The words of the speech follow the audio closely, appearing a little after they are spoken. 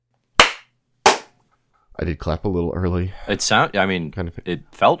I did clap a little early. It it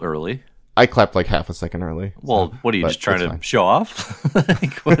felt early. I clapped like half a second early. Well, what are you, just trying to show off?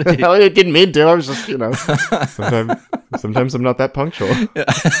 No, I didn't mean to. I was just, sometimes I'm not that punctual.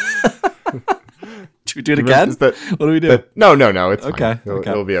 Should we do it again? What do we do? No, it's okay. Fine.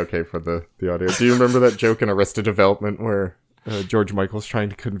 It'll be okay for the audio. Do you remember that joke in Arrested Development where George Michael's trying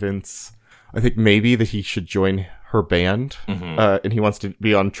to convince, I think maybe that he should join her band, and he wants to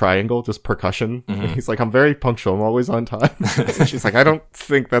be on triangle, just percussion. And he's like, I'm very punctual. I'm always on time. And she's like, I don't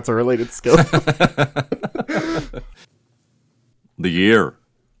think that's a related skill. The year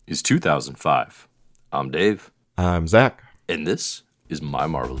is 2005. I'm Dave. I'm Zach. And this is My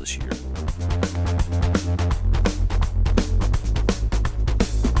Marvelous Year.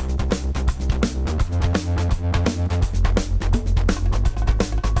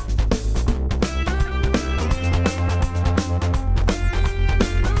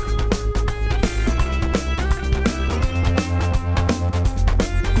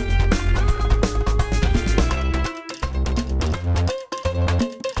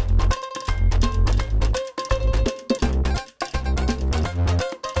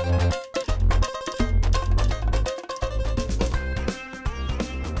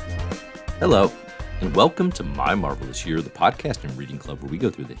 Hello, and welcome to My Marvelous Year, the podcast and reading club where we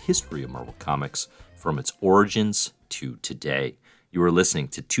go through the history of Marvel Comics from its origins to today. You are listening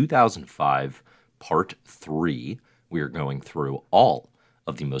to 2005, Part 3. We are going through all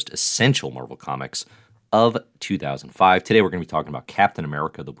of the most essential Marvel Comics of 2005. Today we're going to be talking about Captain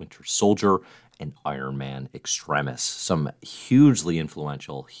America, the Winter Soldier, and Iron Man Extremis. Some hugely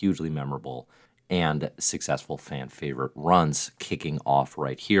influential, hugely memorable, and successful fan favorite runs kicking off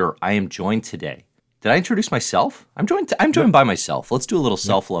right here. I am joined today. Did I introduce myself? I'm joined by myself. Let's do a little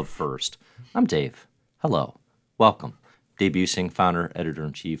self-love first. I'm Dave. Hello. Welcome. Dave Busing, founder,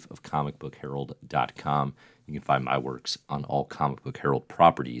 editor-in-chief of comicbookherald.com. You can find my works on all Comic Book Herald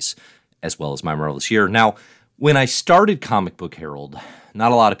properties, as well as My Marvelous Year. Now, when I started Comic Book Herald,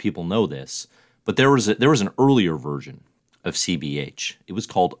 not a lot of people know this, but there was an earlier version of CBH. It was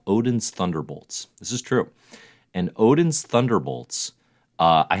called Odin's Thunderbolts. This is true. And Odin's Thunderbolts,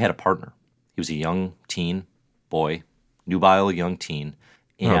 I had a partner. He was a young teen boy, nubile young teen,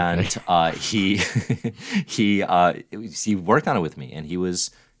 and he worked on it with me. And he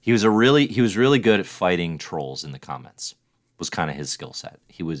was really good at fighting trolls in the comments. Was kind of his skill set.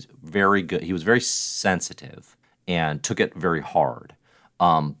 He was very good. He was very sensitive and took it very hard.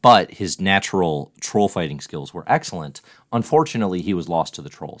 But his natural troll fighting skills were excellent. Unfortunately, he was lost to the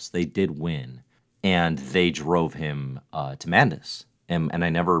trolls. They did win, and they drove him to madness. And I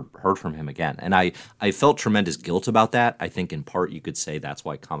never heard from him again. And I felt tremendous guilt about that. I think in part you could say that's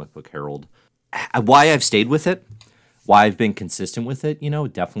why Comic Book Herald, why I've stayed with it, why I've been consistent with it.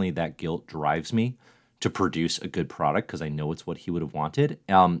 Definitely that guilt drives me to produce a good product because I know it's what he would have wanted.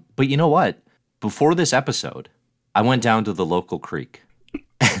 But you know what? Before this episode, I went down to the local creek.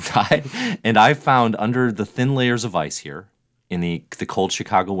 And I found under the thin layers of ice here in the cold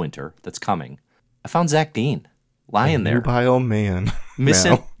Chicago winter that's coming, I found Zach Dean lying there. Nubile man.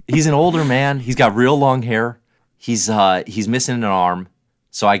 Missing. Now. He's an older man. He's got real long hair. He's missing an arm.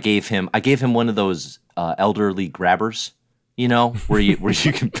 So I gave him one of those elderly grabbers, where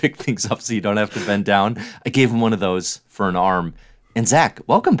you can pick things up so you don't have to bend down. I gave him one of those for an arm. And Zach,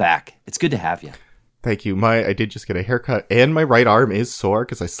 welcome back. It's good to have you. Thank you. I did just get a haircut, and my right arm is sore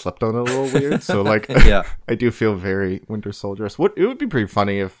because I slept on it a little weird. So, yeah. I do feel very Winter Soldier-esque. It would be pretty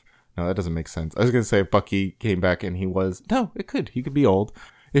funny if... No, that doesn't make sense. I was going to say if Bucky came back and he was... No, it could. He could be old.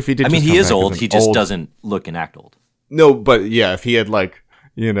 If he did. He is old. He just doesn't look and act old. No, but yeah, if he had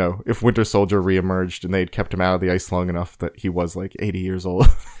if Winter Soldier reemerged and they'd kept him out of the ice long enough that he was 80 years old.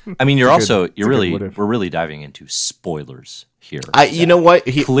 We're really diving into spoilers here. You know what?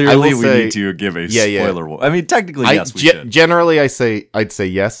 Clearly we need to give a spoiler. Technically, yes, we should. Generally, I'd say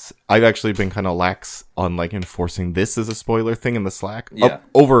yes. I've actually been kind of lax on enforcing this as a spoiler thing in the Slack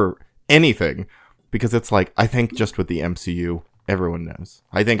over anything because it's I think just with the MCU, everyone knows.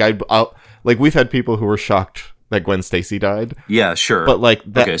 I think we've had people who were shocked that Gwen Stacy died. Yeah, sure. But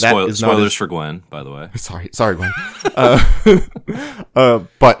spoilers for Gwen, by the way. Sorry, Gwen.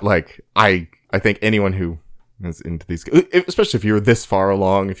 But I think anyone who is into these, especially if you're this far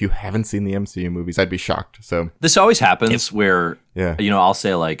along, if you haven't seen the MCU movies, I'd be shocked. So this always happens where I'll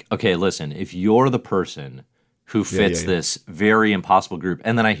say okay, listen, if you're the person who fits this very impossible group,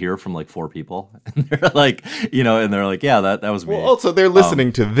 and then I hear from 4 people, and they're that was me. Well, also they're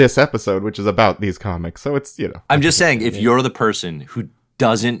listening to this episode, which is about these comics, so it's I'm just saying, if you're the person who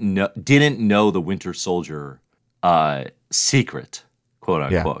didn't know the Winter Soldier secret, quote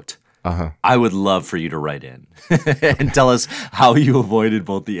unquote, I would love for you to write in and tell us how you avoided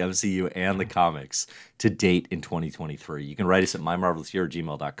both the MCU and the comics to date in 2023. You can write us at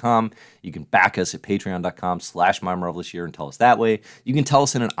mymarvelousyear@gmail.com. You can back us at patreon.com/mymarvelousyear and tell us that way. You can tell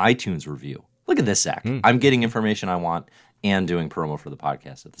us in an iTunes review. Look at this, Zach. I'm getting information I want and doing promo for the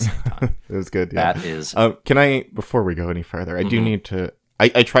podcast at the same time. It was good. Yeah. That is. Can I, before we go any further, I do need to,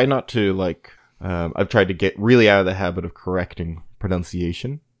 I try not to I've tried to get really out of the habit of correcting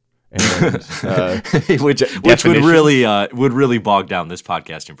pronunciation. And, which would really bog down this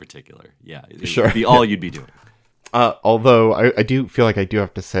podcast in particular. Yeah, sure. Would be all you'd be doing. Although I do feel like I do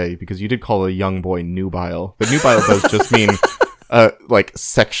have to say, because you did call a young boy nubile, but nubile does just mean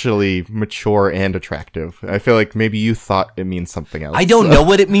sexually mature and attractive. I feel like maybe you thought it means something else. I don't know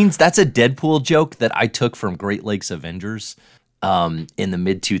what it means. That's a Deadpool joke that I took from Great Lakes Avengers in the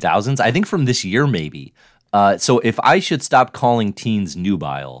mid 2000s. I think from this year maybe. So if I should stop calling teens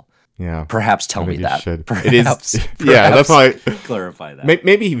nubile. Yeah, perhaps tell me that. Perhaps, yeah, that's why I clarify that.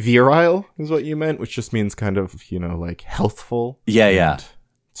 Maybe virile is what you meant, which just means kind of like healthful. Yeah.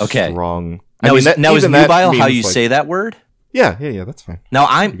 Okay. Strong. Now is nubile how you say that word? Yeah. That's fine. Now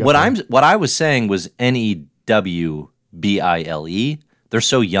what I was saying was NEWBILE. They're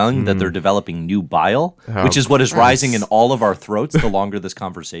so young that they're developing nubile, which is what is rising in all of our throats the longer this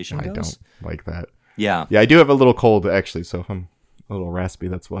conversation goes. I don't like that. Yeah. Yeah, I do have a little cold actually, so if I'm a little raspy,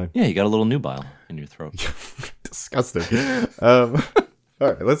 that's why. Yeah, you got a little nubile in your throat. Disgusting. All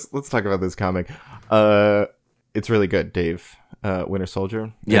right, let's talk about this comic. It's really good, Dave. Winter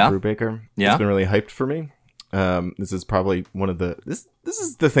Soldier. Yeah. Brubaker. Yeah. It's been really hyped for me. This is probably one of the this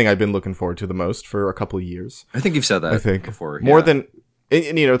is the thing I've been looking forward to the most for a couple of years. I think you've said that before. More than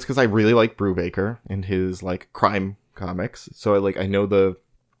and it's because I really like Brubaker and his crime comics. So I know the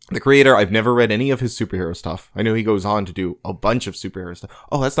creator. I've never read any of his superhero stuff. I know he goes on to do a bunch of superhero stuff.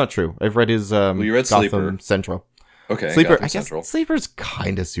 Oh, that's not true. I've read his you read Gotham Sleeper. Central. Okay, Sleeper. Gotham I guess Central. Sleeper's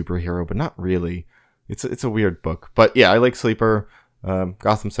kind of superhero, but not really. It's a weird book. But yeah, I like Sleeper,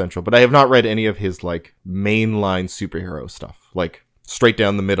 Gotham Central. But I have not read any of his mainline superhero stuff. Straight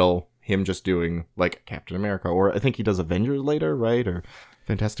down the middle, him just doing Captain America, or I think he does Avengers later, right? Or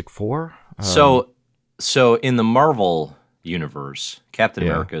Fantastic Four. So in the Marvel universe, Captain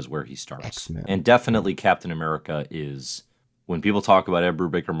America is where he starts. X-Men. And definitely Captain America is, when people talk about Ed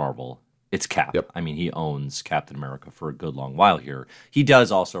Brubaker Marvel, it's Cap. Yep. I mean, he owns Captain America for a good long while here. He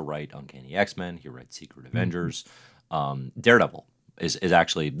does also write Uncanny X-Men. He writes Secret Avengers. Daredevil is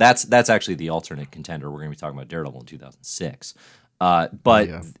actually, that's actually the alternate contender. We're going to be talking about Daredevil in 2006. But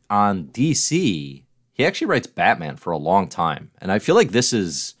on DC, he actually writes Batman for a long time. And I feel like this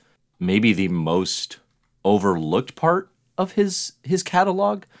is maybe the most overlooked part of his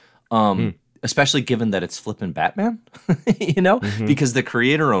catalog, especially given that it's flipping Batman, because the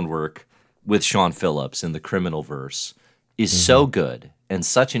creator-owned work with Sean Phillips in the Criminal Verse is so good and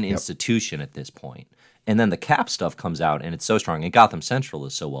such an institution at this point. And then the Cap stuff comes out and it's so strong, and Gotham Central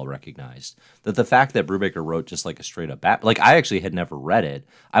is so well recognized that the fact that Brubaker wrote just a straight up Batman, I actually had never read it.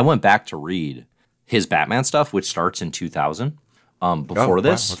 I went back to read his Batman stuff, which starts in 2000. Before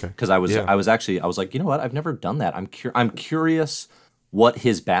this, because I was like, you know what? I've never done that. I'm curious what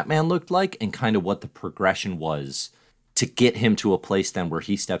his Batman looked like and kind of what the progression was to get him to a place then where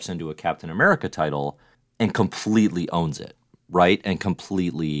he steps into a Captain America title and completely owns it, right? And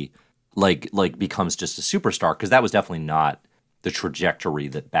completely becomes just a superstar, because that was definitely not the trajectory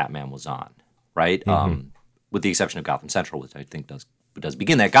that Batman was on, right? With the exception of Gotham Central, which I think does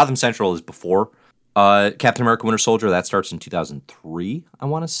begin that. Gotham Central is before Captain America Winter Soldier. That starts in 2003, I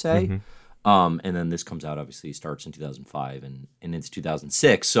want to say. And then this comes out, obviously, starts in 2005 and into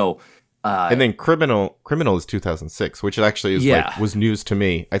 2006. So, and then Criminal is 2006, which actually is was news to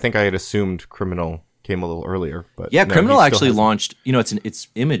me. I think I had assumed Criminal came a little earlier, but no, Criminal actually launched. It's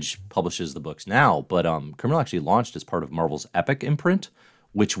Image publishes the books now, but Criminal actually launched as part of Marvel's Epic imprint,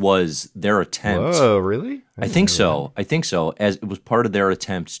 which was their attempt. Oh, really? I think so. As it was part of their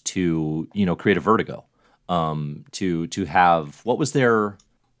attempt to, create a Vertigo, to have what was their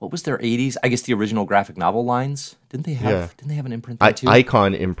 80s? I guess the original graphic novel lines. Didn't they have an imprint there too?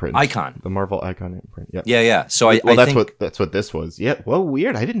 Icon imprint. Icon. The Marvel Icon imprint. Yeah. Yeah. So I think that's what this was. Yeah. Well,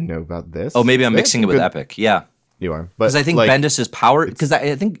 weird. I didn't know about this. Oh, maybe I'm mixing it with Epic. Yeah. You are. Because I think Bendis's power, because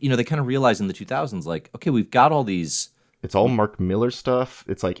I think, they kind of realized in the 2000s, okay, we've got all these. It's all Mark Miller stuff.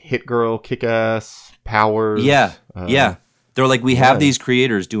 It's Hit Girl, Kick-Ass, Powers. Yeah. They're we have these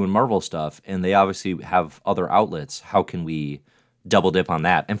creators doing Marvel stuff, and they obviously have other outlets. How can we double dip on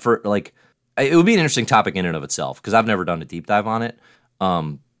that? And for it would be an interesting topic in and of itself, because I've never done a deep dive on it.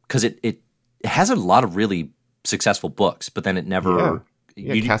 Because it has a lot of really successful books, but then it never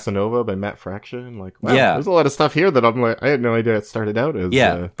Casanova by Matt Fraction. Like, wow, Yeah. there's a lot of stuff here that I'm like, I had no idea it started out as.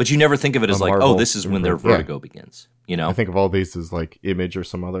 Yeah, but you never think of it as like, Marvel oh, this is when their Vertigo begins. You know, I think of all these as like Image or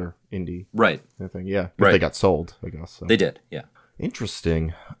some other indie right? I think, yeah, Right. They got sold, I guess. So. They did, yeah.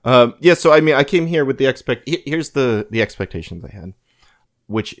 Interesting. Yeah. So I mean, I came here with here's the expectations I had,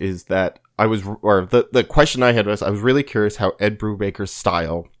 which is that the question I had was, I was really curious how Ed Brubaker's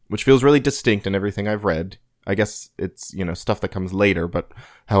style, which feels really distinct in everything I've read. I guess it's, stuff that comes later, but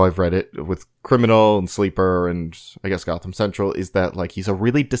how I've read it with Criminal and Sleeper and I guess Gotham Central is that like he's a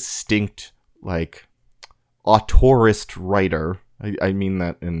really distinct like auteurist writer. I mean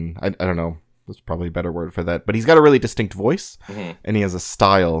that in I don't know, there's probably a better word for that, but he's got a really distinct voice and he has a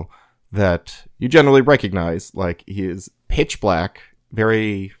style that you generally recognize. Like he is pitch black,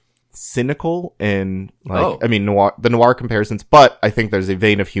 very cynical and like I mean noir comparisons, but I think there's a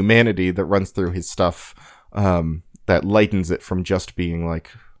vein of humanity that runs through his stuff that lightens it from just being like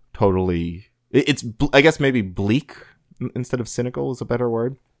totally it's I guess maybe bleak instead of cynical is a better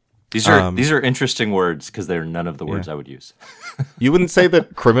word. These are interesting words because they're none of the words I would use. You wouldn't say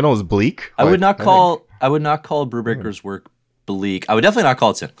that Criminal is bleak? I would not call Brubaker's work bleak. I would definitely not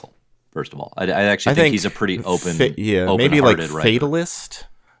call it cynical. First of all, I actually think he's a pretty open, maybe like writer. fatalist.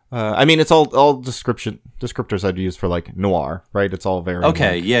 I mean, it's all descriptors I'd use for like noir, right? It's all very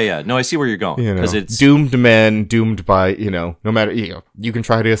okay. like, Yeah. No, I see where you're going because it's doomed men, doomed by no matter you can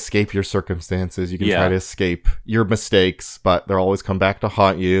try to escape your circumstances, you can try to escape your mistakes, but they'll always come back to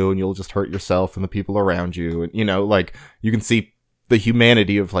haunt you, and you'll just hurt yourself and the people around you, and like you can see the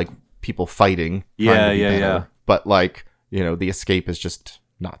humanity of like people fighting. Yeah. But like the escape is just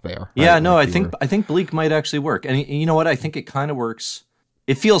not there. Right? Yeah, no, I think bleak might actually work, and you know what? I think it kind of works.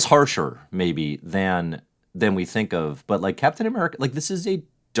 It feels harsher, maybe, than we think of. But like Captain America, like this is a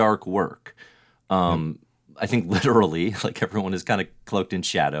dark work. I think literally, like everyone is kind of cloaked in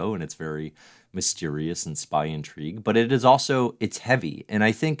shadow, and it's very mysterious and spy intrigue. But it is also it's heavy, and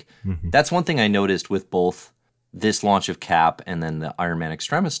I think that's one thing I noticed with both this launch of Cap and then the Iron Man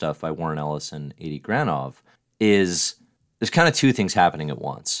Extremis stuff by Warren Ellis and Adi Granov is there's kind of two things happening at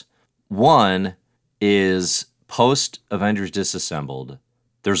once. One is post Avengers Disassembled.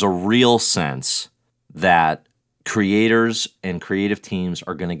 There's a real sense that creators and creative teams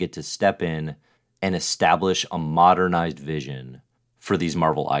are going to get to step in and establish a modernized vision for these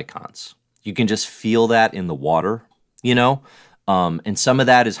Marvel icons. You can just feel that in the water, and some of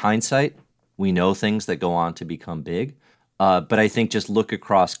that is hindsight. We know things that go on to become big. But I think just look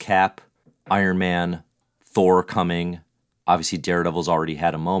across Cap, Iron Man, Thor coming. Obviously, Daredevil's already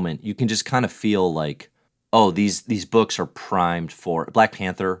had a moment. You can just kind of feel like, oh, these books are primed for Black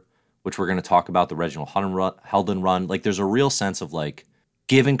Panther, which we're going to talk about, the Reginald Helden run. Like, there's a real sense of, like,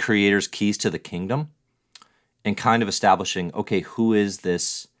 giving creators keys to the kingdom and kind of establishing, okay, who is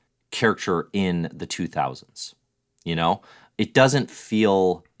this character in the 2000s? It doesn't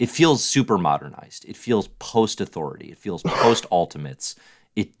feel... It feels super modernized. It feels post-Authority. It feels post-Ultimates.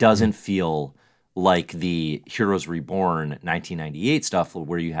 It doesn't feel like the Heroes Reborn 1998 stuff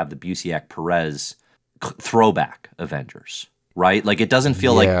where you have the Busiek-Perez throwback Avengers, right? Like it doesn't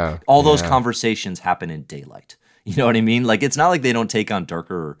feel like all those conversations happen in daylight. You know what I mean? Like it's not like they don't take on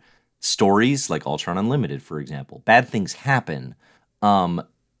darker stories like Ultron Unlimited, for example. Bad things happen,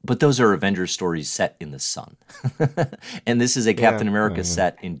 but those are Avengers stories set in the sun. And this is a Captain America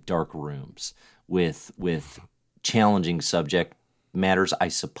set in dark rooms with challenging subject matters, I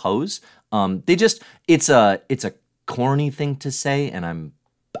suppose. It's a corny thing to say, and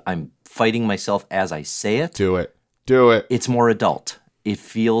I'm fighting myself as I say it. Do it. It's more adult. It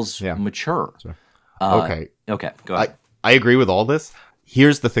feels mature. Okay, go ahead. I agree with all this.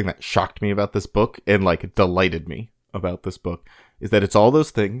 Here's the thing that shocked me about this book and like delighted me about this book is that it's all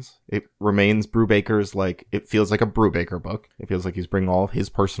those things. It remains Brubaker's, like it feels like a Brubaker book. It feels like he's bringing all of his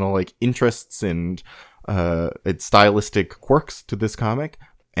personal like interests and its stylistic quirks to this comic.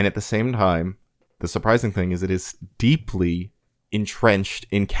 And at the same time, the surprising thing is it is deeply entrenched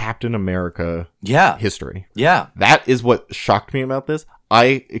in Captain America history. Yeah. That is what shocked me about this.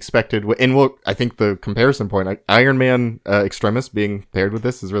 I expected, and I think the comparison point, Iron Man Extremis being paired with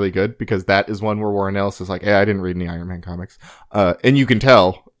this is really good because that is one where Warren Ellis is like, hey, I didn't read any Iron Man comics. And you can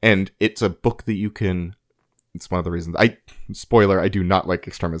tell, and it's a book that it's one of the reasons, spoiler, I do not like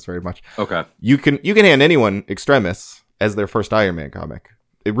Extremis very much. Okay. You can hand anyone Extremis as their first Iron Man comic.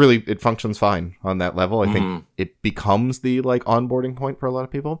 It functions fine on that level. I think it becomes the like onboarding point for a lot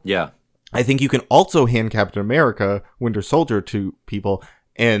of people. Yeah. I think you can also hand Captain America Winter Soldier to people,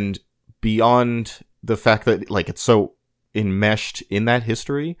 and beyond the fact that like it's so enmeshed in that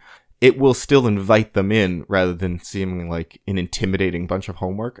history, it will still invite them in rather than seeming like an intimidating bunch of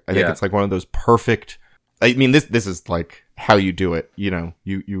homework. I think it's like one of those perfect, I mean, this is like how you do it. You know,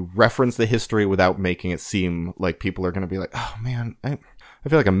 you reference the history without making it seem like people are going to be like, oh man, I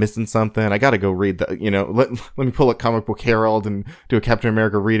feel like I'm missing something. I got to go read the, you know, let me pull up Comic Book Herald and do a Captain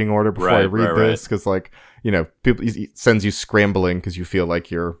America reading order before I read this. Cause like, you know, it sends you scrambling because you feel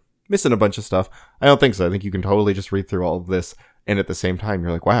like you're missing a bunch of stuff. I don't think so. I think you can totally just read through all of this. And at the same time,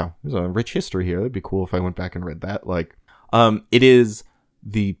 you're like, wow, there's a rich history here. It'd be cool if I went back and read that. Like, it is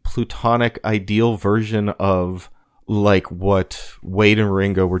the plutonic ideal version of like what Wade and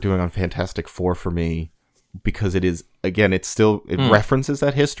Ringo were doing on Fantastic Four for me, because it is, again, it references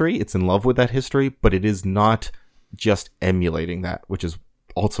that history. It's in love with that history, but it is not just emulating that, which is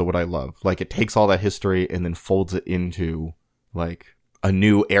also what I love. Like, it takes all that history and then folds it into like a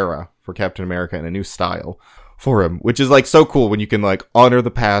new era for Captain America and a new style for him, which is like so cool when you can like honor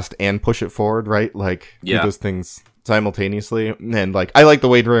the past and push it forward, right? Like, do those things simultaneously. And like, I like the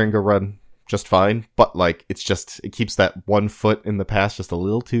Wade Ringo run just fine, but like, it keeps that one foot in the past just a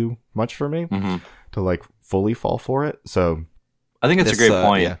little too much for me to like fully fall for it. So I think it's a great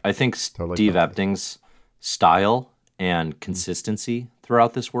point. Yeah, I think Steve Epting's style and consistency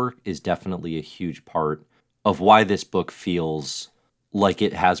throughout this work is definitely a huge part of why this book feels like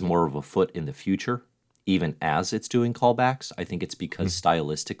it has more of a foot in the future, even as it's doing callbacks. I think it's because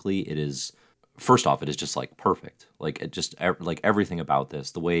stylistically it is, first off, it is just like perfect. Like, it just, like everything about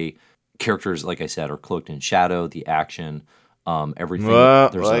this, the way characters, like I said, are cloaked in shadow, the action, everything.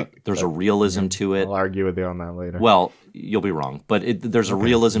 There's a realism to it. I'll argue with you on that later. Well, you'll be wrong, but there's a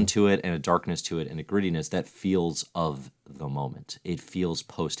realism to it and a darkness to it and a grittiness that feels of the moment. It feels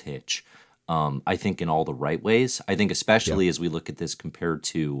post-Hitch. I think in all the right ways. I think especially as we look at this compared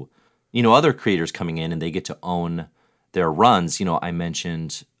to, you know, other creators coming in and they get to own their runs. You know, I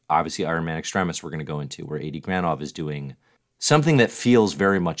mentioned obviously Iron Man Extremis we're going to go into, where A.D. Granov is doing something that feels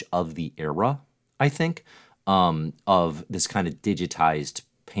very much of the era, I think, of this kind of digitized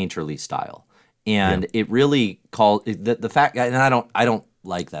painterly style. And it really the fact, and I don't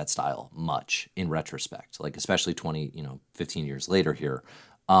like that style much in retrospect, like especially 15 years later here.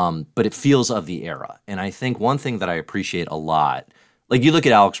 But it feels of the era. And I think one thing that I appreciate a lot, like you look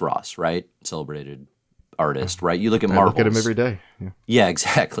at Alex Ross, right? Celebrated artist, right? You look at Marvels. I look at him every day. Yeah,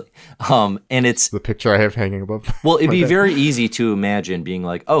 exactly. And it's the picture I have hanging above. Well, it'd be very easy to imagine being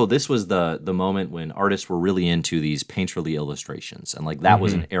like, oh, this was the moment when artists were really into these painterly illustrations. And like that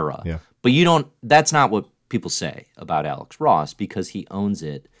was an era. Yeah. But that's not what people say about Alex Ross, because he owns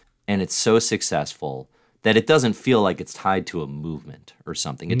it and it's so successful that it doesn't feel like it's tied to a movement or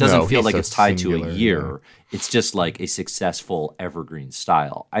something. It doesn't feel like it's tied to a year. Yeah. It's just like a successful evergreen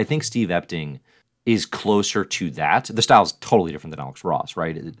style. I think Steve Epting is closer to that. The style is totally different than Alex Ross,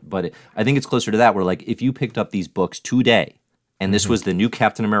 right? But I think it's closer to that, where like if you picked up these books today and this was the new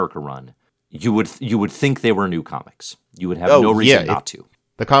Captain America run, you would think they were new comics. You would have no reason not to.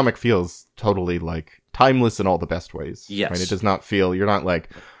 The comic feels totally like timeless in all the best ways. Yes. Right? It does not feel, you're not like,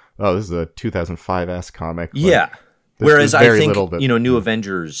 oh, this is a 2005-esque comic. Yeah. Whereas I think, New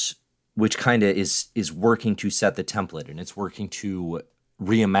Avengers, which kind of is working to set the template, and it's working to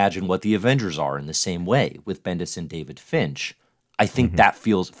reimagine what the Avengers are in the same way with Bendis and David Finch. I think that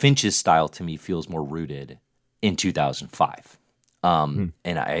Finch's style to me feels more rooted in 2005. And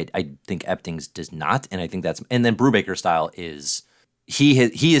I think Epting's does not. And I think and then Brubaker's style is,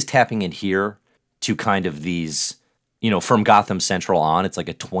 he is tapping in here to kind of these, from Gotham Central on, it's like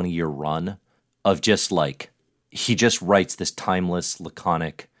a 20-year run of just like, he just writes this timeless,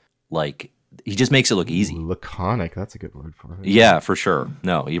 laconic, like, he just makes it look easy. Laconic, that's a good word for it. Yeah, for sure.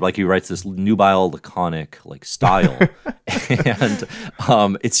 No, he writes this nubile, laconic like style, and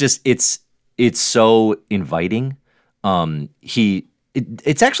it's so inviting.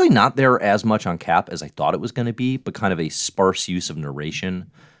 It's actually not there as much on Cap as I thought it was going to be, but kind of a sparse use of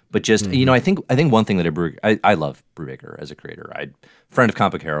narration. But just I think one thing that I love Brubaker as a creator. Friend of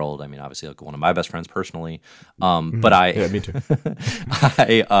Comic Book Herald. I mean, obviously, like one of my best friends personally. But me too.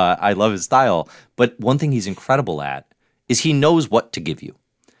 I love his style. But one thing he's incredible at is he knows what to give you,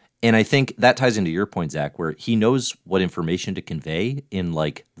 and I think that ties into your point, Zach, where he knows what information to convey in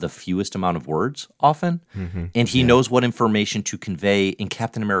like the fewest amount of words often, and he knows what information to convey in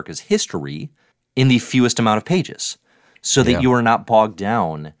Captain America's history in the fewest amount of pages, so that you are not bogged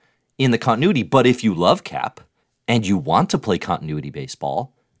down in the continuity. But if you love Cap and you want to play continuity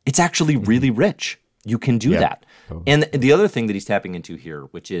baseball, it's actually really rich. You can do that. Totally. And the other thing that he's tapping into here,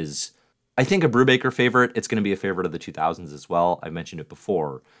 which is, I think, a Brubaker favorite, it's going to be a favorite of the 2000s as well, I mentioned it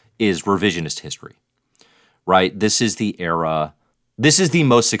before, is revisionist history, right? This is the era This is the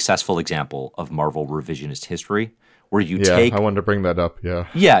most successful example of Marvel revisionist history, where you take... I wanted to bring that up,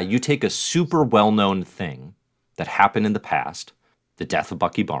 Yeah, you take a super well-known thing that happened in the past, the death of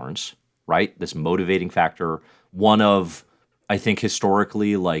Bucky Barnes, right? This motivating factor, one of, I think,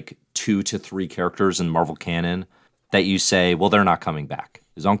 historically, like 2 to 3 characters in Marvel canon that you say, well, they're not coming back.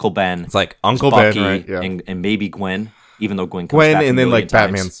 There's Uncle Ben. It's like Uncle Bucky, Ben, right? Yeah. And maybe Gwen, even though Gwen comes back and then like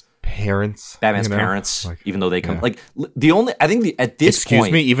times. Batman's parents. Parents, like, even though they come... Like, the only... I think at this point...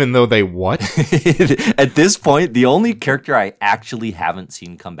 Excuse me, even though they what? At this point, the only character I actually haven't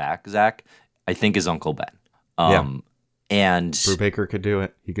seen come back, Zach, I think is Uncle Ben. And Brubaker could do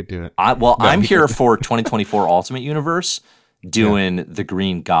it. He could do it. I'm here for 2024 Ultimate Universe doing the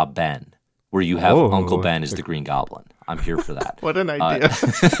Green Goblin, where you have Uncle Ben as the Green Goblin. I'm here for that. What an idea.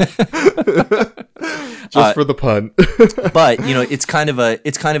 Just for the pun. But, it's kind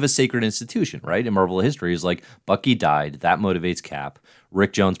of a sacred institution, right? In Marvel history is like Bucky died, that motivates Cap.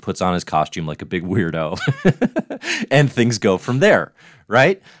 Rick Jones puts on his costume like a big weirdo. And things go from there,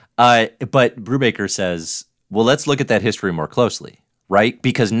 right? But Brubaker says, well, let's look at that history more closely, right?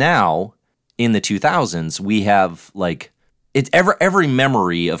 Because now in the 2000s, we have like it's every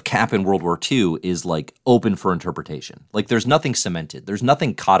memory of Cap in World War II is like open for interpretation. Like there's nothing cemented. There's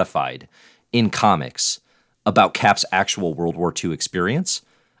nothing codified in comics about Cap's actual World War II experience.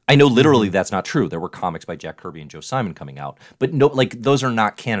 I know literally that's not true. There were comics by Jack Kirby and Joe Simon coming out, but no, like those are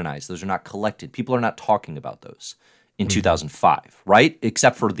not canonized. Those are not collected. People are not talking about those in 2005, right?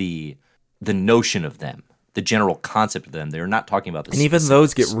 Except for the notion of them, the general concept of them. They're not talking about this. And even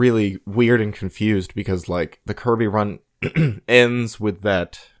those get really weird and confused because like the Kirby run ends with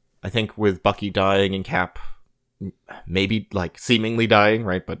that, I think, with Bucky dying and Cap maybe like seemingly dying,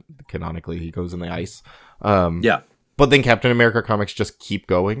 right? But canonically he goes in the ice. But then Captain America comics just keep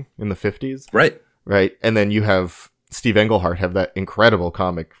going in the 50s. Right. And then you have Steve Englehart have that incredible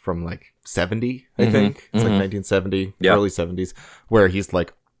comic from like 70, I think. It's like 1970, early 70s, where he's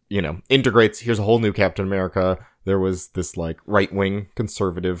like, integrates, here's a whole new Captain America. There was this like right-wing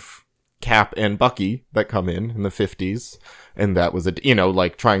conservative Cap and Bucky that come in the 50s. And that was,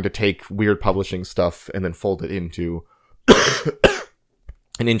 like trying to take weird publishing stuff and then fold it into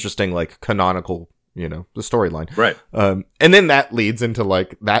an interesting, like canonical, the storyline. Right. And then that leads into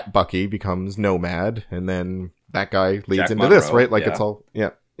like that Bucky becomes Nomad. And then that guy leads Jack into Monroe, this, right? Like it's all,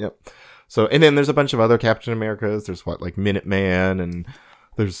 So, and then there's a bunch of other Captain Americas. There's like Minuteman, and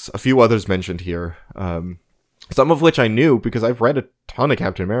there's a few others mentioned here. Some of which I knew because I've read a ton of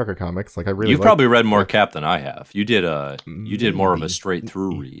Captain America comics. Like I really, you've probably read more Cap than I have. You did more of a straight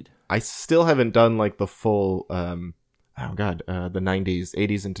through read. I still haven't done like the full, the 90s,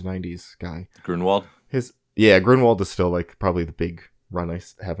 80s into 90s guy. Grunwald? Grunwald is still like probably the big run I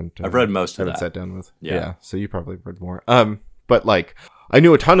haven't. I've read most of that. Haven't sat down with. Yeah. So you probably read more. But like I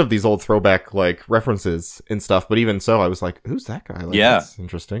knew a ton of these old throwback like references and stuff. But even so, I was like, who's that guy? Like, that's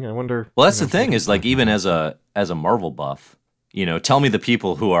interesting. I wonder. Well, that's the thing is like even as a Marvel buff, tell me the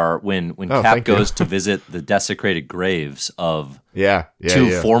people who are when Cap goes to visit the desecrated graves of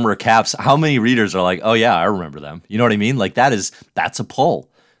two former Caps. How many readers are like, oh yeah, I remember them. You know what I mean? Like that's a pull.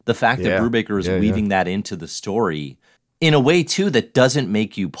 The fact that Brubaker is weaving that into the story in a way too that doesn't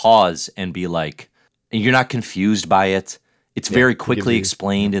make you pause and be like, you're not confused by it. It's very quickly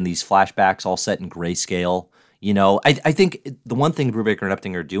explained in these flashbacks, all set in grayscale. I think the one thing Brubaker and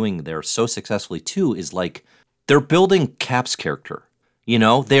Epting are doing there so successfully too is like they're building Cap's character.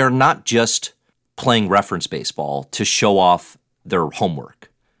 They are not just playing reference baseball to show off their homework.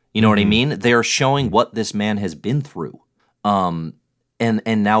 You know what I mean? They are showing what this man has been through, and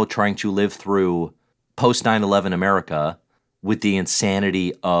now trying to live through post 9/11 America with the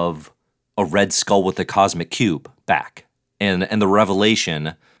insanity of a Red Skull with a cosmic cube back. And the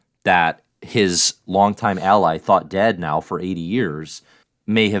revelation that his longtime ally, thought dead now for 80 years,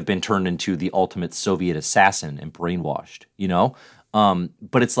 may have been turned into the ultimate Soviet assassin and brainwashed,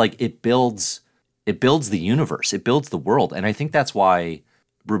 But it's like it builds the universe, it builds the world. And I think that's why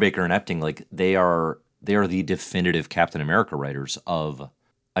Brubaker and Epting, like they are the definitive Captain America writers of,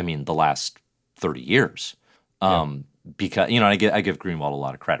 the last 30 years. Because I give Grunwald a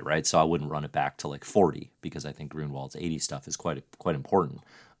lot of credit, right? So I wouldn't run it back to like 40 because I think Grunwald's 80 stuff is quite important.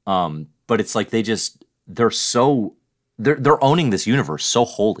 But it's like they're owning this universe so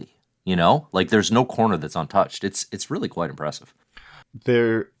wholly, like there's no corner that's untouched. It's really quite impressive.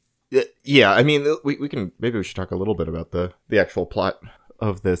 We should talk a little bit about the actual plot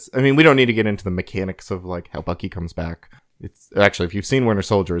of this. We don't need to get into the mechanics of like how Bucky comes back. It's actually, if you've seen Winter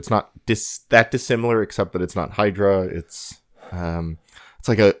Soldier, it's not that dissimilar, except that it's not Hydra. It's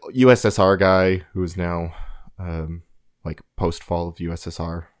like a USSR guy who is now like post-fall of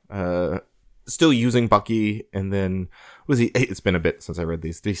USSR. Still using Bucky, and then it's been a bit since I read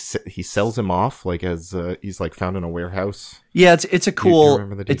these. He sells him off like as he's like found in a warehouse. Yeah, it's a cool. Do you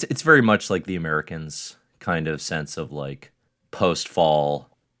remember the it's very much like the Americans kind of sense of like post fall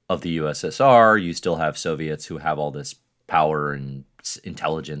of the USSR. You still have Soviets who have all this power and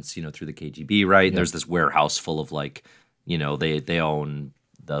intelligence, through the KGB, right? And there's this warehouse full of like, they own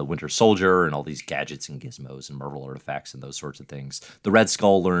the Winter Soldier and all these gadgets and gizmos and Marvel artifacts and those sorts of things. The Red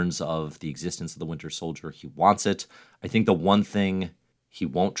Skull learns of the existence of the Winter Soldier. He wants it. I think the one thing he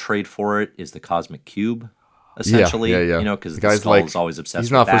won't trade for it is the Cosmic Cube, essentially. Yeah. Because the Skull is always obsessed with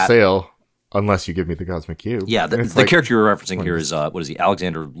that. He's not for sale unless you give me the Cosmic Cube. Yeah, the character you're referencing here is, what is he,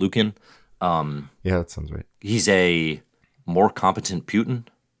 Alexander Lukin? Yeah, that sounds right. He's a more competent Putin,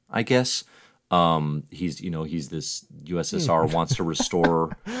 I guess. He's this USSR wants to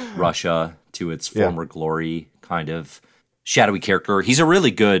restore Russia to its former glory kind of shadowy character. He's a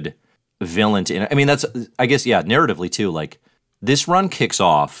really good villain that's, I guess, narratively too. Like this run kicks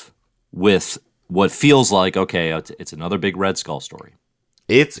off with what feels like, okay, it's another big Red Skull story.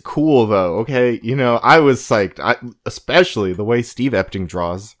 It's cool though. Okay. I was psyched, especially the way Steve Epting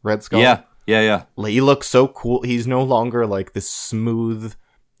draws Red Skull. Yeah. Like, he looks so cool. He's no longer like this smooth.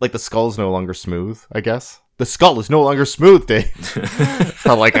 Like, the skull's no longer smooth, I guess. The skull is no longer smooth, Dave.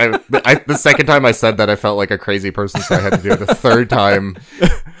 Felt like the second time I said that, I felt like a crazy person, so I had to do it a third time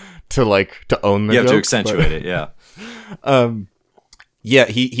to own the joke. You have to accentuate it, yeah. Yeah,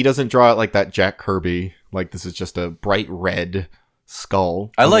 he doesn't draw it like that Jack Kirby. Like, this is just a bright red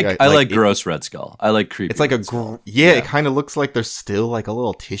skull. I like gross Red Skull. I like creepy. It's like Red Skull. It kind of looks like there's still like a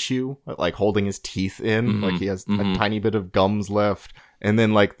little tissue, like holding his teeth in. Mm-hmm. Like he has a tiny bit of gums left. And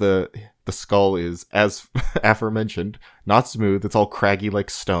then, like, the skull is, as aforementioned, not smooth. It's all craggy like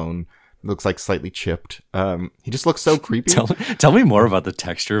stone. It looks like slightly chipped. He just looks so creepy. Tell me more about the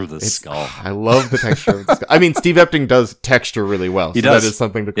texture of the skull. I love the texture of the skull. I mean, Steve Epting does texture really well. He does. That is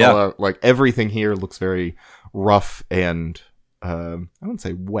something to call out. Like, everything here looks very rough and, I wouldn't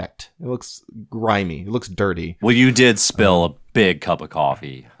say wet. It looks grimy. It looks dirty. Well, you did spill a big cup of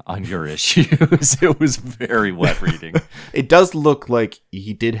coffee on your issues. It was very wet reading. It does look like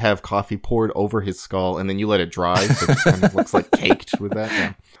he did have coffee poured over his skull, and then you let it dry, so it just kind of looks like caked with that.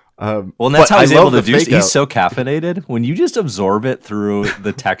 Yeah. Well, and that's how he's able to do it. He's so caffeinated. When you just absorb it through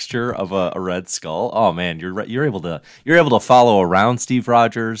the texture of a red skull, oh man, you're able to follow around Steve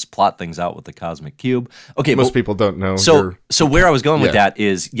Rogers, plot things out with the Cosmic Cube. Okay, most people don't know. So where I was going with that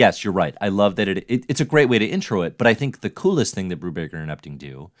is, yes, you're right. I love that it's a great way to intro it, but I think the coolest thing that Brubaker and Epting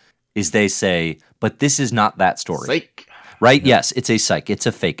do is they say, but this is not that story. Psych. Right? Yeah. Yes, it's a psych. It's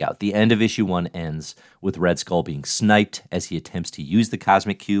a fake out. The end of issue 1 ends with Red Skull being sniped as he attempts to use the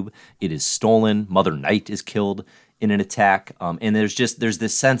Cosmic Cube. It is stolen. Mother Night is killed in an attack. And there's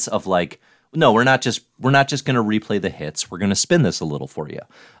this sense of like, no, we're not just going to replay the hits. We're going to spin this a little for you.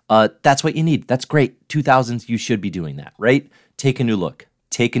 That's what you need. That's great. 2000s, you should be doing that, right? Take a new look.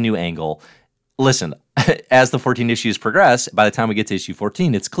 Take a new angle. Listen, as the 14 issues progress, by the time we get to issue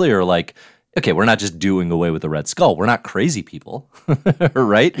 14, it's clear, like, okay, we're not just doing away with the Red Skull. We're not crazy people,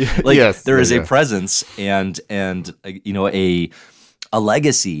 right? Like, yes, there is a presence and a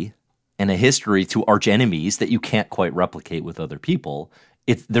legacy and a history to arch enemies that you can't quite replicate with other people.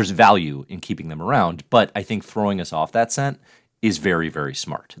 There's value in keeping them around, but I think throwing us off that scent is very, very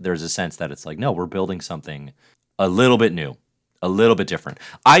smart. There's a sense that it's like, no, we're building something a little bit new, a little bit different.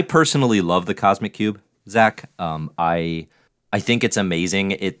 I personally love the Cosmic Cube, Zach. I think it's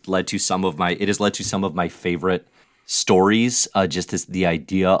amazing. It has led to some of my favorite stories. Just as the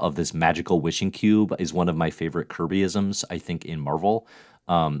idea of this magical wishing cube is one of my favorite Kirbyisms, I think, in Marvel.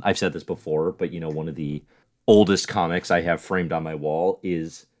 I've said this before, but one of the oldest comics I have framed on my wall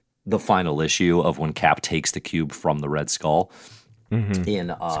is the final issue of when Cap takes the cube from the Red Skull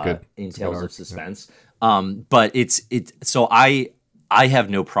in Tales of Suspense. Yeah. But so I have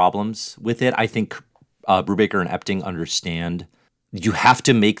no problems with it. I think Brubaker and Epting understand you have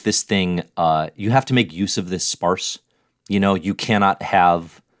to make this thing, you have to make use of this sparse. You cannot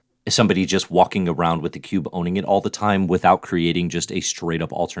have somebody just walking around with the cube owning it all the time without creating just a straight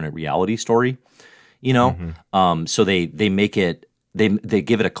up alternate reality story, So they make it, they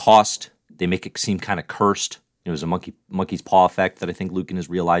give it a cost. They make it seem kind of cursed. There's a monkey's paw effect that I think Lucan is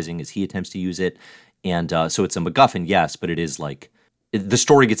realizing as he attempts to use it. And so it's a MacGuffin, yes, but it is like, the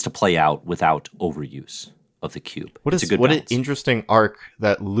story gets to play out without overuse of the cube. What an interesting arc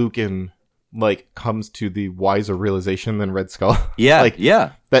that Lucan comes to the wiser realization than Red Skull.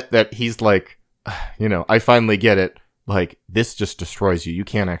 Yeah, that he's like, I finally get it. Like, this just destroys you. You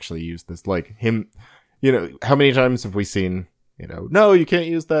can't actually use this. Like him, you know, how many times have we seen, you know, no, you can't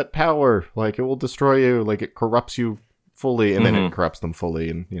use that power. Like, it will destroy you. Like, it corrupts you fully, and then it corrupts them fully.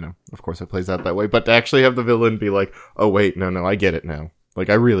 And, you know, of course it plays out that way. But to actually have the villain be like, oh, wait, no, I get it now. Like,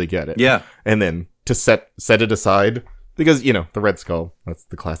 I really get it. Yeah. And then to set it aside, because, you know, the Red Skull, that's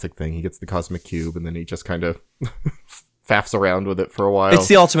the classic thing. He gets the cosmic cube, and then he just kind of faffs around with it for a while. It's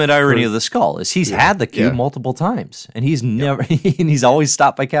the ultimate irony of the Skull, is he's had the cube multiple times, and he's never, and he's always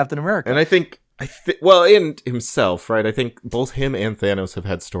stopped by Captain America. And I think, and himself, right? I think both him and Thanos have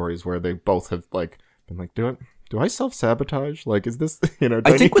had stories where they both have, like, been like, do I self-sabotage? Like, is this, you know,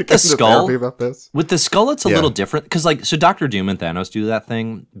 I think with the Skull, about this? With the Skull, it's a little different, because, like, so Doctor Doom and Thanos do that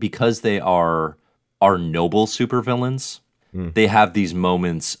thing because they are noble supervillains. They have these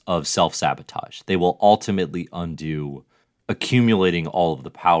moments of self-sabotage. They will ultimately undo accumulating all of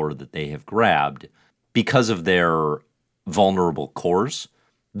the power that they have grabbed because of their vulnerable cores.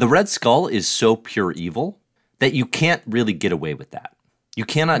 The Red Skull is so pure evil that you can't really get away with that. You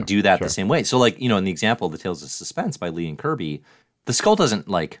cannot do that the same way. So, like, you know, in the example of the Tales of Suspense by Lee and Kirby, the Skull doesn't,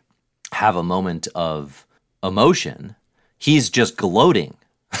 like, have a moment of emotion. He's just gloating,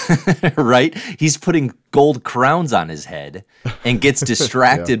 right? He's putting gold crowns on his head and gets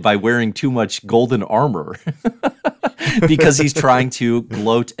distracted by wearing too much golden armor because he's trying to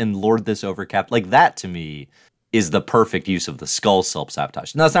gloat and lord this over Cap. Like, that, to me, is the perfect use of the Skull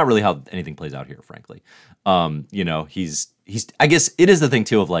self-sabotage. Now, that's not really how anything plays out here, frankly. You know, he's I guess it is the thing,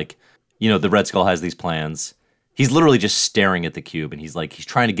 too, of, like, you know, the Red Skull has these plans. He's literally just staring at the cube, and he's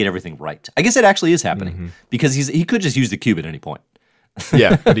trying to get everything right. I guess it actually is happening because he could just use the cube at any point.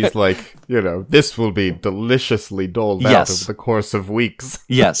 Yeah, but he's like, you know, this will be deliciously doled out over the course of weeks.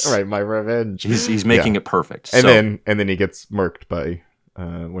 Yes. Right, my revenge. He's making it perfect. And then he gets murked by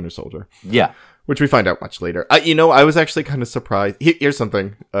Winter Soldier. Yeah. Which we find out much later. You know, I was actually kind of surprised. Here's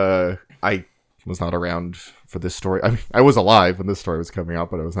something. I was not around for this story. I mean, I was alive when this story was coming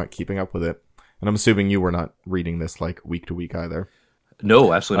out, but I was not keeping up with it. And I'm assuming you were not reading this, like, week to week either.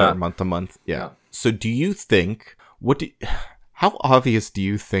 No, absolutely not. Month to month. Yeah. So do you think... How obvious do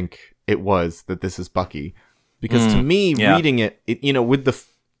you think it was that this is Bucky? Because to me, reading it, you know, with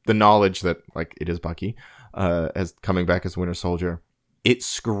the knowledge that, like, it is Bucky, as coming back as Winter Soldier, it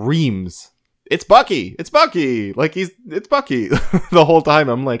screams, it's Bucky! It's Bucky! Like, it's Bucky! The whole time.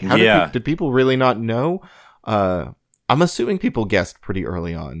 I'm like, did people really not know? I'm assuming people guessed pretty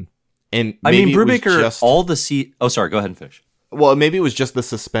early on. And I mean, Brubaker, oh, sorry, go ahead and finish. Well, maybe it was just the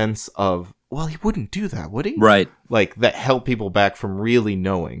suspense of, well, he wouldn't do that, would he? Right. Like, that held people back from really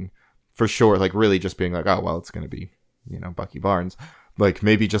knowing for sure. Like, really just being like, oh, well, it's going to be, you know, Bucky Barnes. Like,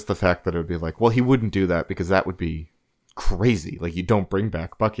 maybe just the fact that it would be like, well, he wouldn't do that because that would be crazy. Like, you don't bring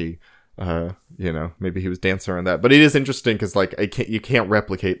back Bucky. You know, maybe he was dancing around that. But it is interesting because, like, you can't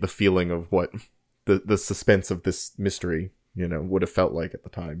replicate the feeling of what the suspense of this mystery, you know, would have felt like at the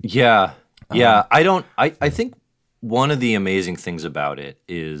time. Yeah. Yeah. I think one of the amazing things about it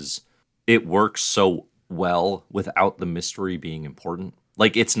is it works so well without the mystery being important.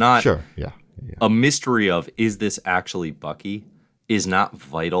 Like, it's not a mystery of, is this actually Bucky, is not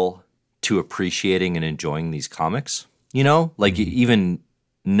vital to appreciating and enjoying these comics. You know, like, even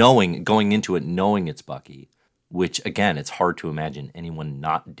going into it, knowing it's Bucky, which, again, it's hard to imagine anyone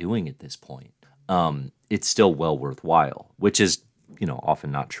not doing at this point. It's still well worthwhile, which is, you know,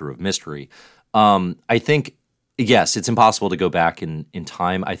 often not true of mystery. I think, yes, it's impossible to go back in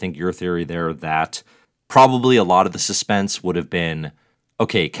time. I think your theory there that probably a lot of the suspense would have been,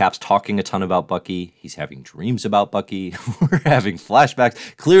 okay, Cap's talking a ton about Bucky. He's having dreams about Bucky. We're having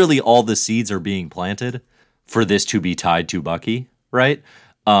flashbacks. Clearly, all the seeds are being planted for this to be tied to Bucky, right?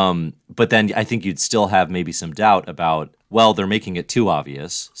 But then I think you'd still have maybe some doubt about, well, they're making it too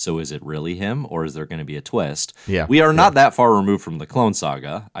obvious. So is it really him, or is there going to be a twist? Yeah. We are not that far removed from the Clone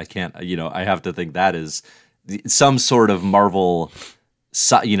Saga. I can't, you know, I have to think that is some sort of Marvel,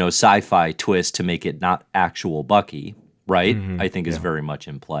 sci-fi twist to make it not actual Bucky, right? I think is very much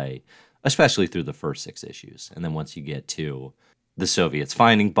in play, especially through the first 6 issues. And then once you get to the Soviets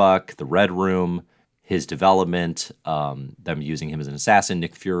finding Buck, the Red Room, his development, them using him as an assassin,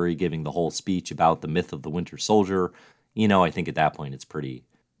 Nick Fury giving the whole speech about the myth of the Winter Soldier, you know, I think at that point it's pretty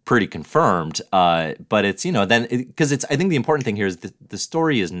confirmed. But it's, you know, then because I think the important thing here is the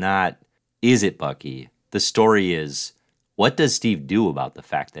story is not, is it Bucky? The story is, what does Steve do about the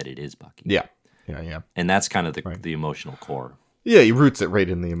fact that it is Bucky? Yeah. And that's kind of the emotional core. Yeah, he roots it right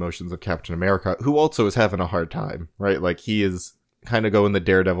in the emotions of Captain America, who also is having a hard time, right? Like, he is kind of going the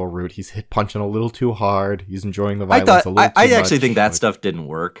Daredevil route. He's punching a little too hard. He's enjoying the violence a little too much. I actually think that stuff didn't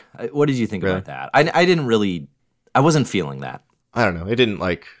work. What did you think about that? I wasn't feeling that. I don't know. It didn't,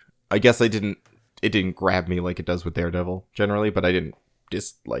 like, I guess I didn't, didn't grab me like it does with Daredevil generally, but I didn't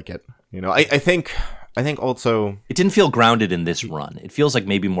dislike it. I think also it didn't feel grounded in this run. It feels like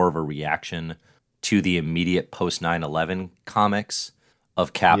maybe more of a reaction to the immediate post 9/11 comics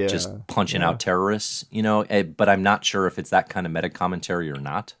of Cap just punching out terrorists, but I'm not sure if it's that kind of meta commentary or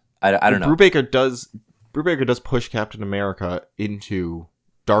not. I don't know. Brubaker does push Captain America into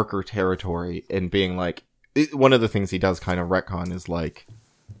darker territory and being like, one of the things he does kind of retcon is like,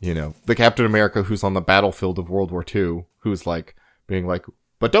 the Captain America who's on the battlefield of World War II, who's like being like,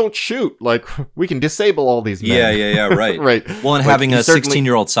 but don't shoot, like we can disable all these men. Yeah, right. Right. Well, and like, having a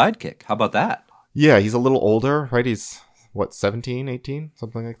 16-year-old sidekick. How about that? Yeah, he's a little older, right? He's, 17, 18,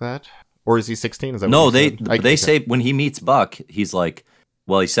 something like that? Or is he 16? Is that no, they say when he meets Buck, he's like,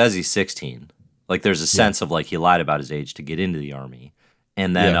 well, he says he's 16. Like, there's a sense of, like, he lied about his age to get into the army.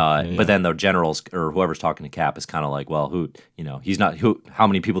 And then, but then the generals, or whoever's talking to Cap is kind of like, well, how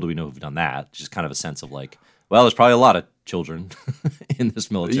many people do we know who've done that? Just kind of a sense of, like, well, there's probably a lot of children in this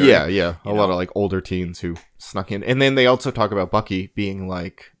military. Yeah. A lot of, like, older teens who snuck in. And then they also talk about Bucky being,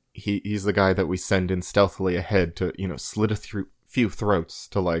 like, he's the guy that we send in stealthily ahead to, slit a few throats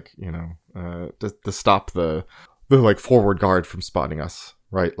to, like, to stop the like forward guard from spotting us,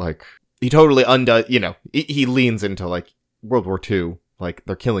 right? Like, he totally undoes, he leans into like World War II, like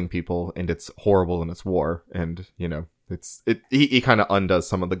they're killing people and it's horrible and it's war, and he kind of undoes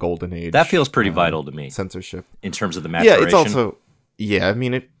some of the golden age. That feels pretty vital to me. Censorship in terms of the maturation. Yeah, it's also I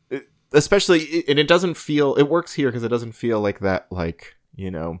mean it especially, and it doesn't feel, it works here because it doesn't feel like that, like,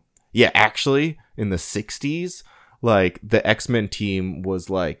 actually in the 60s, like the X-Men team was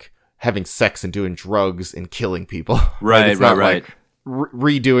like having sex and doing drugs and killing people. Right. Like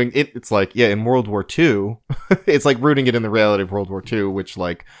redoing it. It's like, in World War II, it's like rooting it in the reality of World War II, which,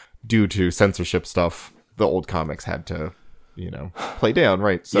 like, due to censorship stuff, the old comics had to, play down,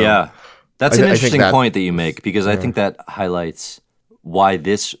 right? So yeah, that's an interesting point that you make, because I think that highlights why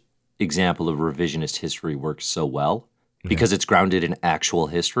this example of revisionist history works so well, because it's grounded in actual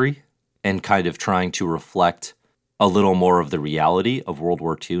history and kind of trying to reflect a little more of the reality of World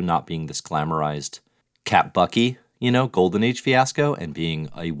War II not being this glamorized Cap Bucky, Golden Age fiasco, and being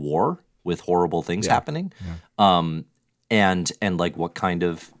a war with horrible things happening. Yeah. And like what kind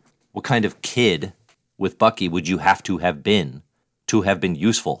of kid with Bucky would you have been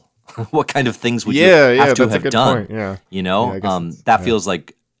useful? What kind of things would you have to have done? Point. Yeah. That feels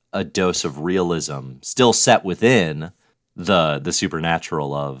like a dose of realism still set within the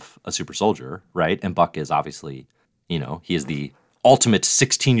supernatural of a super soldier, right? And Buck is obviously, he is the ultimate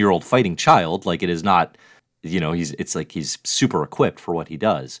 16-year-old fighting child. Like, it is not, it's like he's super equipped for what he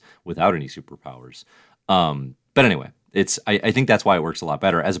does without any superpowers. But anyway, I think that's why it works a lot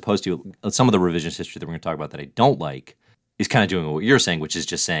better, as opposed to some of the revisionist history that we're going to talk about that I don't like is kind of doing what you're saying, which is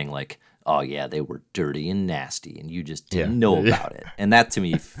just saying like, oh yeah, they were dirty and nasty and you just didn't know about it. And that to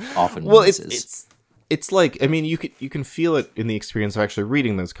me often misses. It's like, I mean, you can feel it in the experience of actually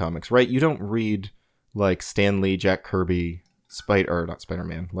reading those comics, right? You don't read like Stan Lee, Jack Kirby, not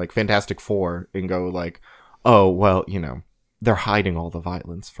Spider-Man, like Fantastic Four, and go like, oh, well, they're hiding all the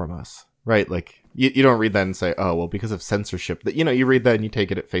violence from us, right? Like, you don't read that and say, oh, well, because of censorship, that, you read that and you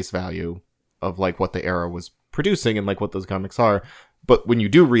take it at face value of like what the era was producing and like what those comics are. But when you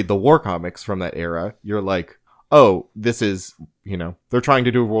do read the war comics from that era, you're like, oh, this is, they're trying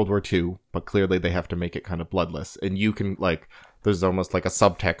to do World War II, but clearly they have to make it kind of bloodless. And you can, like, there's almost like a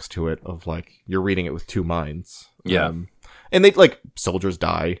subtext to it of, like, you're reading it with two minds. Yeah. And they, like, soldiers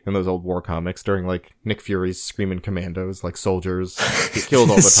die in those old war comics during, like, Nick Fury's Screaming Commandos. Like, soldiers get killed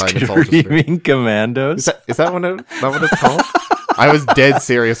all the time. It's all just Screaming Commandos? Is that what it's called? I was dead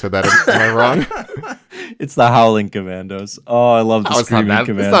serious with that. Am I wrong? It's the Howling Commandos. Oh, I love the Screaming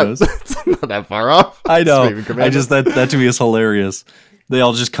Commandos. It's not that far off. I know. I just, that to me is hilarious. They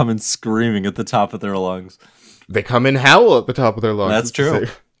all just come in screaming at the top of their lungs. They come in howl at the top of their lungs. That's true.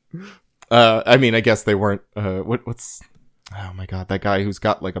 I mean, I guess they weren't, what's, oh my god, that guy who's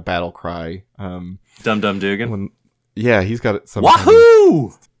got like a battle cry. Dum Dum Dugan? He's got it.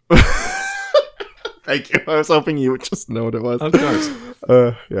 Wahoo! Thank you. I was hoping you would just know what it was. Of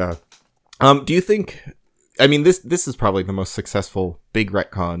course. Yeah. Do you think, I mean, this is probably the most successful big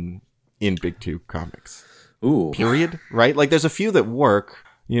retcon in Big Two comics. Ooh. Period. Right? Like, there's a few that work.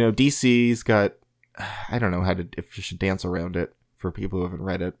 DC's got, I don't know if you should dance around it for people who haven't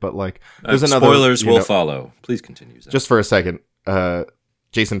read it, but like, there's another. Spoilers will follow. Please continue, Zach. Just for a second.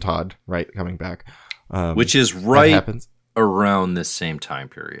 Jason Todd, right, coming back. Which is right around this same time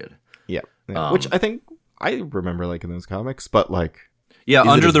period. Yeah. Which I think I remember like in those comics, but like, yeah,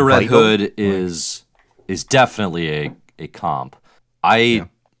 Under the Red Hood is definitely a comp.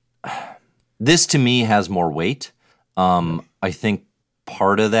 This to me has more weight. I think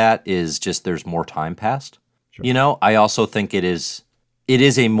part of that is just there's more time passed. Sure. You know, I also think it is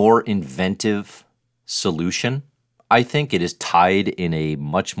a more inventive solution. I think it is tied in a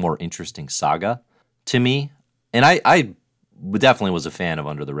much more interesting saga to me. And I definitely was a fan of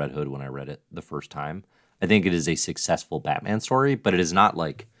Under the Red Hood when I read it the first time. I think it is a successful Batman story, but it is not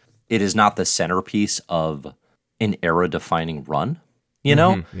the centerpiece of an era-defining run, you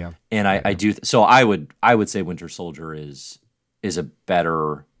know? Mm-hmm. Yeah. And I do. So I would say Winter Soldier is a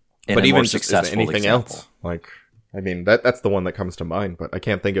better, and but a even more just successful anything example. else, like, I mean, that's the one that comes to mind, but I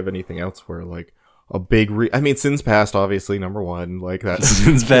can't think of anything else where, like, a big I mean, Sins Past, obviously, number one, like that.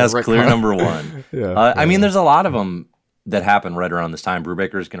 Sins Past, clear number one. Yeah. I mean, there's a lot of them that happen right around this time.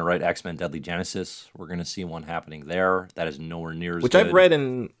 Brubaker is going to write X-Men Deadly Genesis. We're going to see one happening there. That is nowhere near as Which good. I've read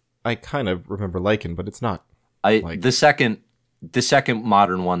and I kind of remember liking, but it's not. The second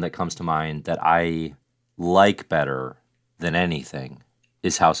modern one that comes to mind that I like better than anything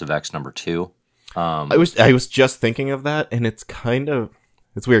is House of X number 2. I was just thinking of that, and it's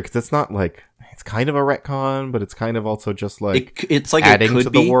weird because it's not like, it's kind of a retcon, but it's kind of also just like it's like adding it could to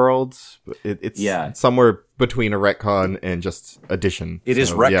be. the world. It's somewhere between a retcon and just addition. It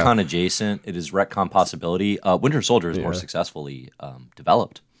is retcon adjacent. It is retcon possibility. Winter Soldier is more Yeah. successfully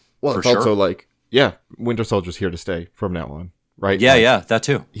developed. Well, for it's sure. also like, Winter Soldier's here to stay from now on, right? Yeah, Like, that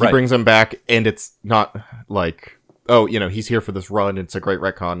too. He brings him back, and it's not like, oh, he's here for this run. It's a great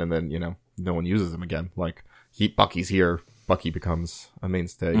retcon, and then no one uses him again. Like Bucky's here. Bucky becomes a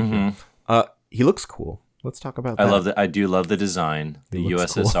mainstay. Mm-hmm. He looks cool. Let's talk about that. I do love the design. The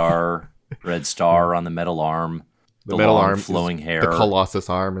looks USSR red star on the metal arm. The metal long arm, flowing hair. The Colossus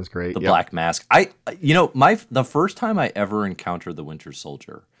arm is great. The black mask. The first time I ever encountered the Winter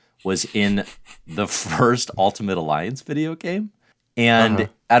Soldier was in the first Ultimate Alliance video game. And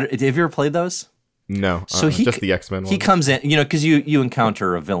have you ever played those? No. So just the X-Men one. He comes in, because you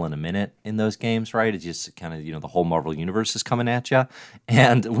encounter a villain a minute in those games, right? It's just kind of, the whole Marvel universe is coming at you.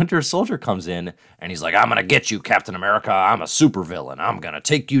 And Winter Soldier comes in and he's like, I'm going to get you, Captain America. I'm a supervillain. I'm going to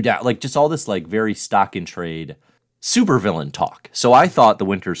take you down. Like, just all this, like, very stock in trade supervillain talk. So I thought the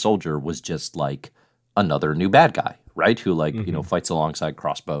Winter Soldier was just like another new bad guy, right? Who fights alongside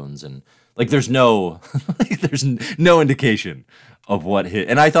Crossbones, and like there's no indication of what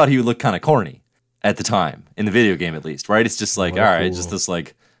and I thought he would look kind of corny at the time in the video game, at least, right? It's just like, all right, just this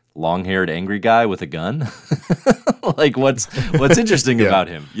like long-haired angry guy with a gun. Like what's interesting about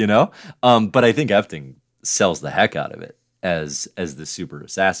him, But I think Efting sells the heck out of it as the super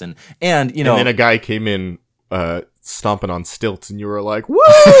assassin, and then a guy came in stomping on stilts, and you were like, woo,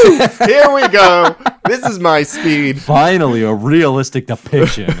 here we go, this is my speed. Finally a realistic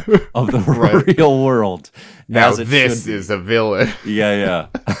depiction of the real world. Now this is a villain. Yeah.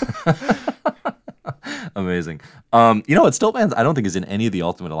 Amazing. What Stiltman I don't think is in any of the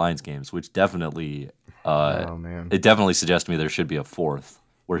Ultimate Alliance games, which definitely it definitely suggests to me there should be a fourth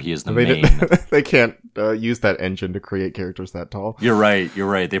where he is the main. They can't use that engine to create characters that tall. You're right.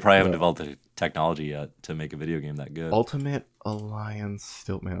 They probably haven't developed the technology yet to make a video game that good. Ultimate Alliance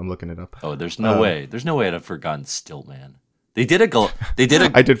Stiltman. I'm looking it up. Oh, there's no way. There's no way I'd have forgotten Stiltman. They did a.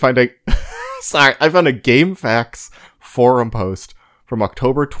 I did find sorry, I found a GameFAQs forum post from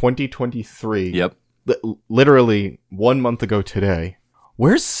October 2023. Yep. Literally 1 month ago today.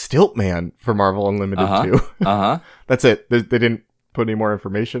 Where's Stiltman for Marvel Unlimited 2? That's it. They didn't put any more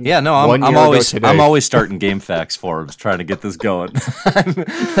information. Yeah, no, I'm always starting GameFAQs forums trying to get this going.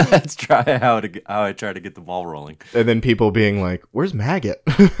 That's how I try to get the ball rolling. And then people being like, "Where's Maggot?"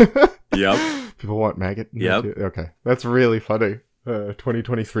 Yep. People want Maggot. Yep. Okay, that's really funny.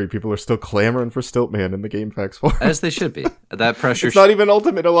 2023, people are still clamoring for Stiltman in the GameFAQs forum. As they should be. That pressure. It's not even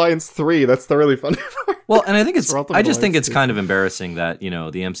Ultimate Alliance 3. That's the really funny part. Well, and I think I just think it's kind of embarrassing that the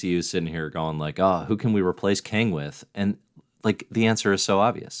MCU is sitting here going like, "Oh, who can we replace Kang with?" And like the answer is so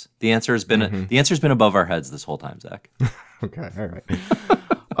obvious. The answer has been above our heads this whole time, Zach. Okay, all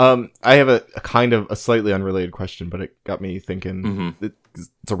right. I have a kind of a slightly unrelated question, but it got me thinking.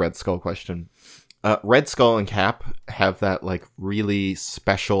 It's a Red Skull question. Red Skull and Cap have that like really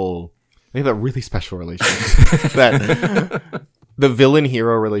special. They have a really special relationship. That the villain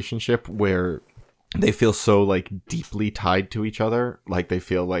hero relationship where they feel so like deeply tied to each other. Like they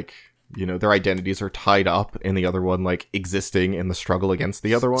feel like their identities are tied up, and the other one like existing in the struggle against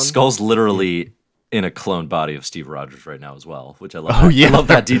the other one. Skull's literally in a cloned body of Steve Rogers right now as well, which I love. Oh yeah, I love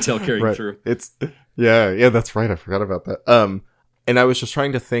that detail carrying through. It's yeah, that's right. I forgot about that. And I was just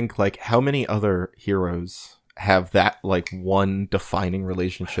trying to think, like, how many other heroes have that, like, one defining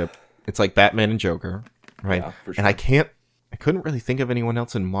relationship? It's like Batman and Joker, right? Yeah, for sure. And I can't I couldn't really think of anyone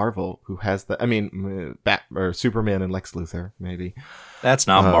else in Marvel who has that. I mean, or Superman and Lex Luthor, maybe. That's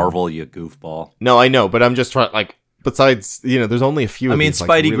not Marvel, you goofball. No, I know, but I'm just trying, like, besides, there's only a few. I mean, these, Spidey,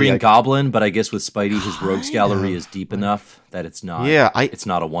 like, really, Green Goblin, but I guess with Spidey, his rogues gallery is deep enough that it's not. Yeah, it's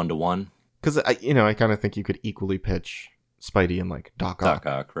not a 1-to-1. Because I kind of think you could equally pitch Spidey and like Doc Ock. Doc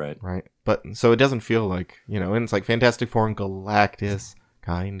Ock, right? But so it doesn't feel like and it's like Fantastic Four and Galactus,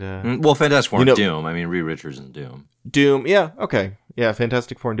 kinda. Well, Fantastic Four and Doom. I mean, Reed Richards and Doom. Doom, yeah, okay, yeah,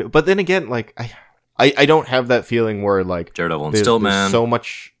 Fantastic Four and Doom. But then again, like I don't have that feeling where like Daredevil and Stillman. There's so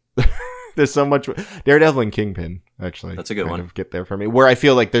much. There's so much. Daredevil and Kingpin, actually. That's a good one. Of get there for me. Where I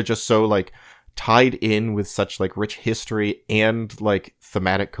feel like they're just so like tied in with such like rich history and like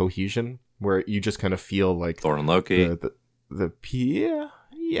thematic cohesion, where you just kind of feel like Thor and Loki.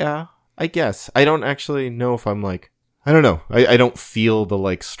 Yeah. I guess I don't actually know if I'm like I don't know. I don't feel the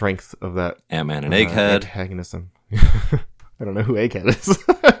like strength of that Ant-Man and Egghead antagonism. I don't know who Egghead is.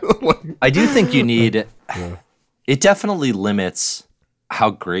 I do think you need. Yeah. It definitely limits how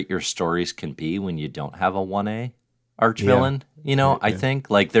great your stories can be when you don't have a 1A arch villain. I think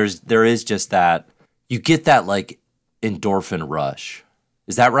like there is just that you get that like endorphin rush.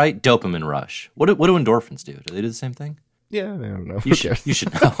 Is that right? Dopamine rush. What do endorphins do? Do they do the same thing? Yeah, I don't know. You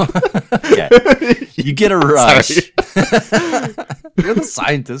should know. Okay. You get a rush. You're the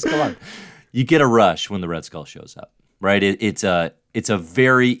scientist. Come on. You get a rush when the Red Skull shows up, right? It's a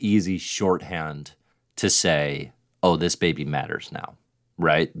very easy shorthand to say, oh, this baby matters now,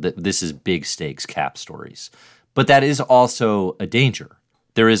 right? This is big stakes cap stories. But that is also a danger.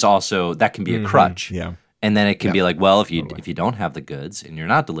 There is also, that can be a crutch. Yeah. And then it can be like, well, if you don't have the goods and you're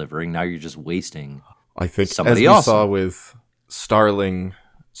not delivering, now you're just wasting. I think somebody as we saw with Sterling.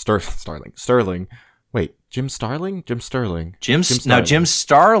 Wait, Jim Starling? Jim Sterling. Now, Jim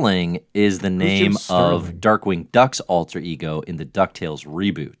Starling is the name of Darkwing Duck's alter ego in the DuckTales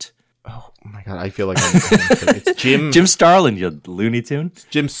reboot. Oh my god, I feel like it's Jim Starlin, you Looney Tune.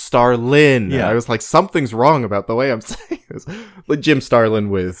 Jim Starlin. Yeah. I was like, something's wrong about the way I'm saying this. Like Jim Starlin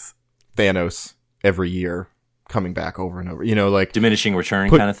with Thanos every year coming back over and over. Like diminishing return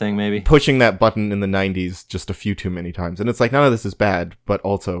kind of thing, maybe. Pushing that button in the 90s just a few too many times. And it's like, none of this is bad, but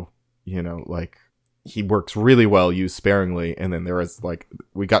also, like he works really well used sparingly, and then there is like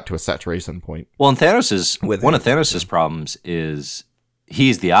we got to a saturation point. Well, and one of Thanos' problems is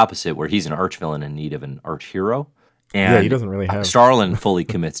he's the opposite, where he's an arch-villain in need of an arch-hero. And he doesn't really have. Starlin fully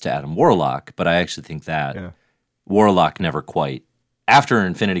commits to Adam Warlock, but I actually think that Warlock never quite. After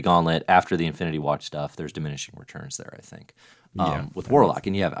Infinity Gauntlet, after the Infinity Watch stuff, there's diminishing returns there, I think, with Warlock.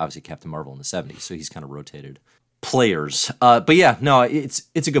 And you have, obviously, Captain Marvel in the 70s, so he's kind of rotated players. But yeah, no, it's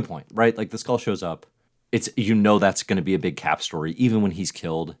a good point, right? Like, the Skull shows up. It's that's going to be a big cap story, even when he's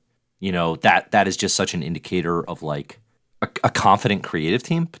killed. That is just such an indicator of, like, a confident creative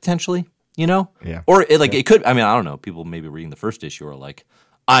team, potentially, Yeah. Or, it could, I mean, I don't know, people maybe reading the first issue are like,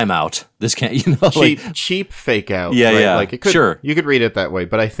 I'm out. This can't, cheap fake out. Yeah, right? yeah. Like it could, sure. You could read it that way,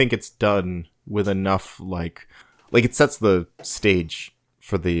 but I think it's done with enough, like it sets the stage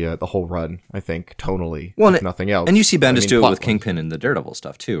for the whole run. I think tonally, if nothing else. And you see Bendis do it with Kingpin and the Daredevil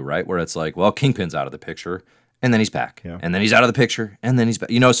stuff too, right? Where it's like, well, Kingpin's out of the picture, and then he's back, and then he's out of the picture, and then he's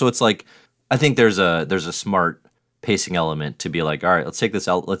back. So it's like, I think there's a smart pacing element to be like, all right, let's take this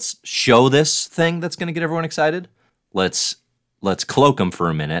out. Let's show this thing that's going to get everyone excited. Let's cloak him for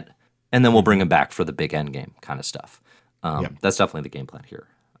a minute, and then we'll bring him back for the big end game kind of stuff. That's definitely the game plan here,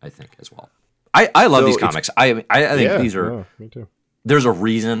 I think, as well. I love these comics. I think these are. Me too. There's a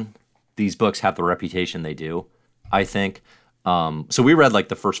reason these books have the reputation they do, I think. So we read like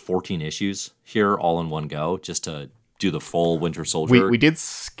the first 14 issues here all in one go, just to do the full Winter Soldier. We did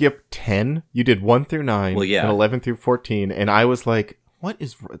skip 10. You did 1 through 9, and 11 through 14, and I was like, what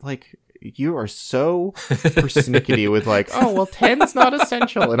is like? You are so persnickety with like, oh, well, 10's not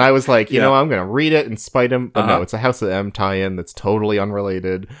essential. And I was like, I'm going to read it and spite him. But no, it's a House of M tie-in that's totally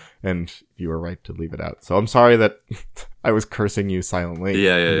unrelated. And you were right to leave it out. So I'm sorry that I was cursing you silently.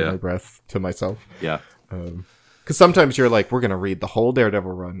 Yeah. My breath to myself. Yeah. Because sometimes you're like, we're going to read the whole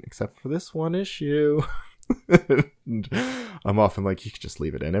Daredevil run, except for this one issue. And I'm often like, you could just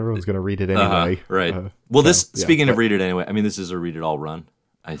leave it in. Everyone's going to read it anyway. Right. Speaking of read it anyway, I mean, this is a read it all run.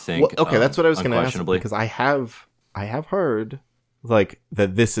 I think. Well, okay, that's what I was going to ask, because I have heard like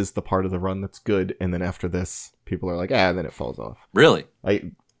that this is the part of the run that's good, and then after this, people are like, then it falls off. Really?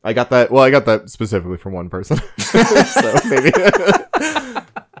 I got that. Well, I got that specifically from one person, so maybe.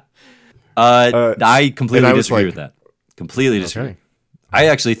 I completely disagree with that. Completely disagree. Okay. I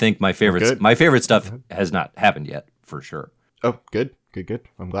actually think my favorite stuff has not happened yet, for sure. Oh, good.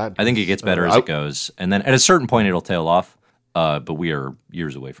 I'm glad. I think it gets better as it goes, and then at a certain point, it'll tail off. but we are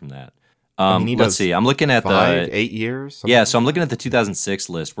years away from that. He Let's does see. I'm looking at 8 years. Yeah, so I'm looking at the 2006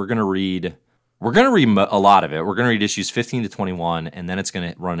 list. We're gonna read a lot of it. We're gonna read issues 15 to 21, and then it's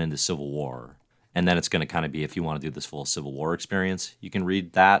gonna run into Civil War, and then it's gonna kind of be, if you want to do this full Civil War experience, you can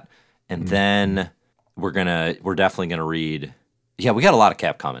read that, and then we're definitely gonna read. Yeah, we got a lot of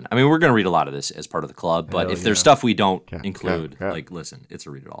Cap coming. I mean, we're gonna read a lot of this as part of the club, but if there's stuff we don't include, like, listen, it's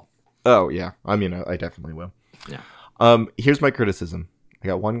a read it all. Oh yeah, I mean, I definitely will. Yeah. Here's my criticism. I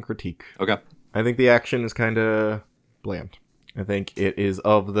got one critique. Okay. I think the action is kind of bland. I think it is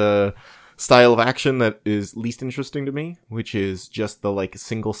of the style of action that is least interesting to me, which is just the like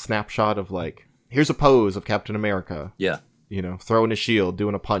single snapshot of like, here's a pose of Captain America. Yeah. You know, throwing a shield,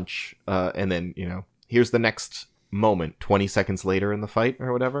 doing a punch, and then, you know, here's the next moment 20 seconds later in the fight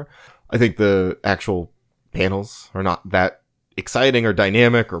or whatever. I think the actual panels are not that exciting or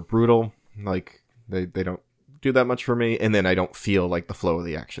dynamic or brutal. Like, they don't do that much for me, and then I don't feel like the flow of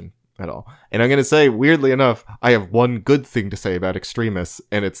the action at all. And I'm going to say, weirdly enough, I have one good thing to say about Extremis,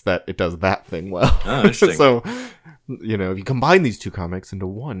 and it's that it does that thing well. Oh, interesting. So, you know, if you combine these two comics into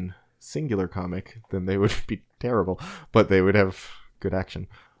one singular comic, then they would be terrible, but they would have good action.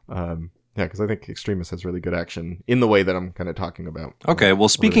 Yeah, because I think Extremis has really good action in the way that I'm kind of talking about. Okay, well,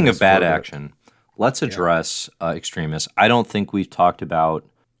 speaking of bad action, let's address Extremis. I don't think we've talked about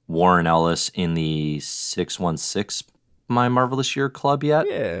Warren Ellis in the 616 My Marvelous Year Club yet.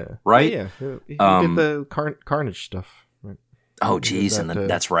 Yeah. Right? Yeah. He did the Carnage stuff. Right? Oh, geez,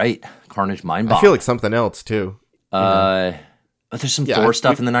 that's right. Carnage Mind Bomb. I feel like something else, too. There's some Thor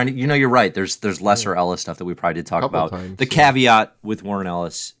stuff in the 90s. You know, you're right. There's lesser Ellis stuff that we probably did talk about. The caveat with Warren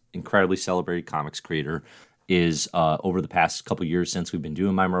Ellis, incredibly celebrated comics creator, is over the past couple years since we've been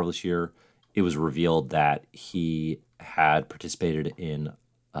doing My Marvelous Year, it was revealed that he had participated in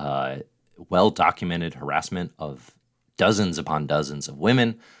well-documented harassment of dozens upon dozens of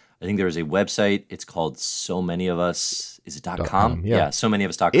women. I think there is a website. It's called So Many of Us. Is it .com? Yeah, So Many of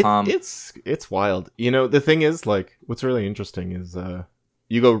Us.com. It's wild. You know, the thing is, like, what's really interesting is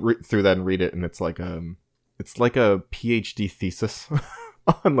you go through that and read it, and it's like a PhD thesis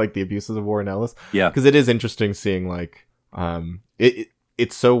on like the abuses of Warren Ellis. Yeah, because it is interesting seeing like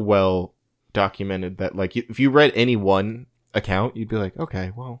it's so well documented that like if you read any one account, you'd be like,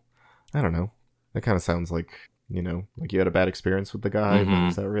 okay, well, I don't know, that kind of sounds like, you know, like you had a bad experience with the guy. But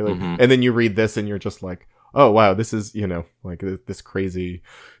is that really? And then you read this and you're just like, oh wow, this is, you know, like this crazy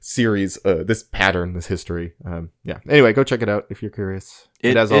series, this pattern, this history. Yeah. Anyway, go check it out if you're curious.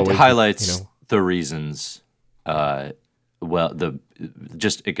 It highlights the reasons.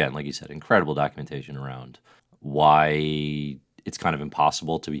 Just again, like you said, incredible documentation around why it's kind of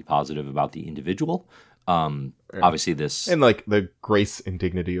impossible to be positive about the individual. Obviously this, and like the grace and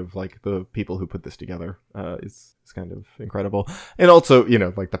dignity of like the people who put this together is kind of incredible. And also, you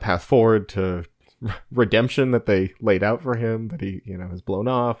know, like the path forward to redemption that they laid out for him, that he, you know, has blown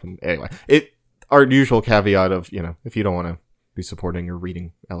off. And anyway, our usual caveat of, you know, if you don't want to be supporting or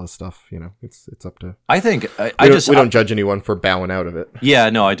reading Ellis stuff, you know, it's up to. I think we don't judge anyone for bowing out of it. Yeah,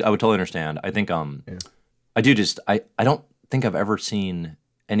 no, I would totally understand. I think I don't think I've ever seen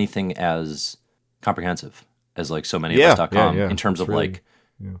anything as comprehensive as like So Many of Us.com in terms of really, like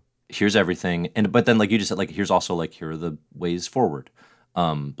here's everything, but then like you just said, like here's also like here are the ways forward.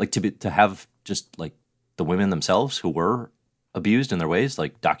 Like to have just like the women themselves who were abused in their ways,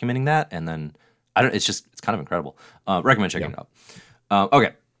 like documenting that, and then it's kind of incredible. Recommend checking it out.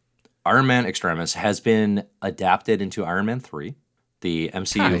 Okay. Iron Man Extremis has been adapted into Iron Man 3, the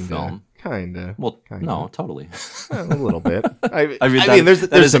MCU film. Kinda. Well, no, totally. A little bit. I mean,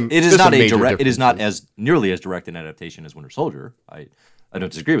 it is not as nearly as direct an adaptation as Winter Soldier. I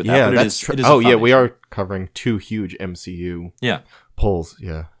don't disagree with that. Yeah, but that's true. Oh, yeah, we are covering two huge MCU polls.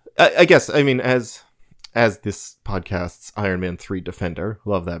 Yeah, I guess. I mean, as this podcast's Iron Man 3 defender,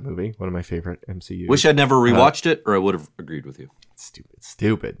 love that movie. One of my favorite MCU. Wish I'd never rewatched it, or I would have agreed with you.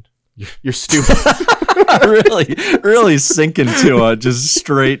 Stupid. You're stupid. really sink into just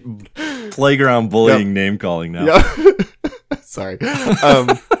straight playground bullying name calling now. Yep. Sorry.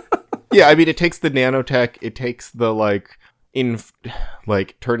 Yeah, I mean, it takes the nanotech. It takes the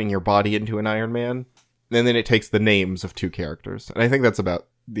turning your body into an Iron Man, and then it takes the names of two characters, and I think that's about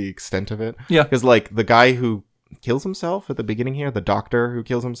the extent of it. Yeah, because like the guy who kills himself at the beginning here, the doctor who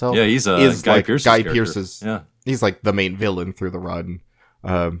kills himself. Yeah, he's Guy Pearce's. Yeah, he's like the main villain through the run.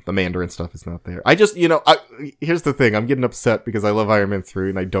 The Mandarin stuff is not there. I just, here's the thing. I'm getting upset because I love Iron Man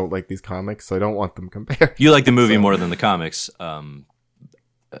 3 and I don't like these comics, so I don't want them compared. You like the movie more than the comics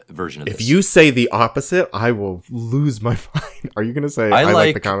version of this. If you say the opposite, I will lose my mind. Are you going to say I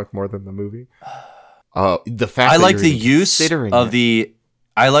like the comic more than the movie? The fact I that like you're the even use considering of it. the.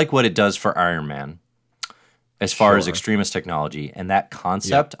 I like what it does for Iron Man as far as Sure. Extremis technology and that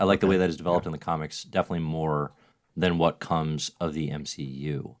concept. Yeah, I like the okay. way that is developed in the comics definitely more than what comes of the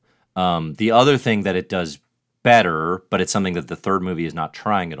MCU. The other thing that it does better, but it's something that the third movie is not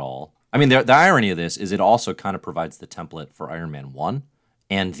trying at all. I mean, the irony of this is it also kind of provides the template for Iron Man 1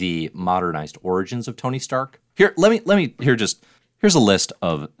 and the modernized origins of Tony Stark. Here, here's a list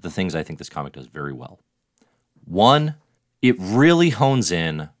of the things I think this comic does very well. One, it really hones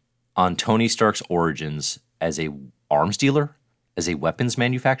in on Tony Stark's origins as a arms dealer, as a weapons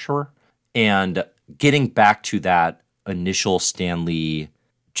manufacturer, and getting back to that initial Stan Lee,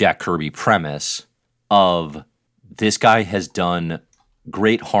 Jack Kirby premise of this guy has done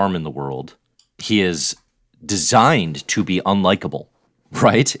great harm in the world. He is designed to be unlikable,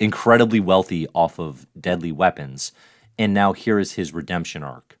 right? Incredibly wealthy off of deadly weapons. And now here is his redemption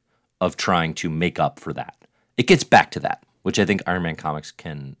arc of trying to make up for that. It gets back to that, which I think Iron Man comics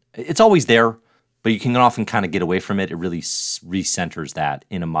can... It's always there, but you can often kind of get away from it. It really recenters that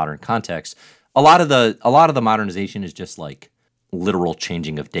in a modern context. A lot of the modernization is just like literal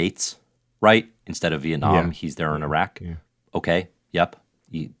changing of dates, right? Instead of Vietnam, he's there in Iraq. Yeah. Okay, yep.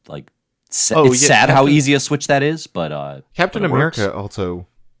 It's yeah, sad how easy a switch that is, but Captain but it works. America also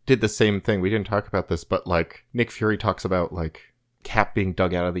did the same thing. We didn't talk about this, but like Nick Fury talks about like Cap being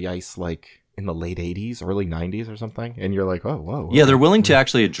dug out of the ice like in the late 80s, early 90s or something. And you're like, oh, whoa. Yeah, they're willing to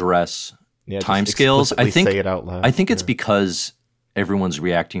actually address just timescales. I think say it out loud. I think it's because everyone's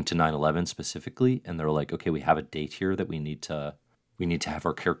reacting to 9/11 specifically, and they're like, okay, we have a date here that we need to have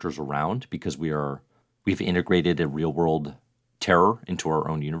our characters around because we've integrated a real world terror into our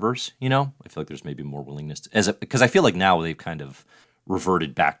own universe. You know, I feel like there's maybe more willingness because I feel like now they've kind of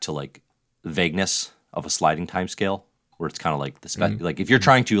reverted back to like vagueness of a sliding timescale where it's kind of like like if you're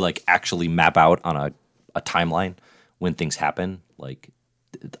trying to like actually map out on a timeline when things happen, like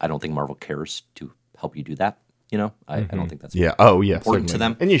I don't think Marvel cares to help you do that. You know, I don't think that's important to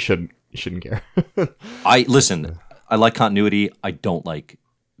them. And you shouldn't care. I like continuity. I don't like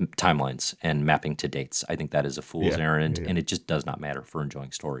timelines and mapping to dates. I think that is a fool's errand, and it just does not matter for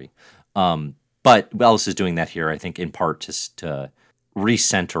enjoying story. But Ellis is doing that here, I think, in part to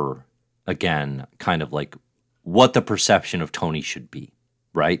recenter again, kind of like what the perception of Tony should be,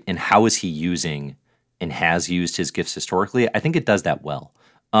 right? And how is he using and has used his gifts historically? I think it does that well.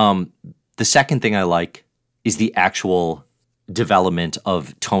 The second thing I like is the actual development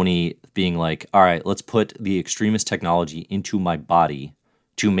of Tony being like, all right, let's put the Extremis technology into my body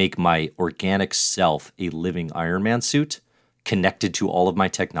to make my organic self a living Iron Man suit connected to all of my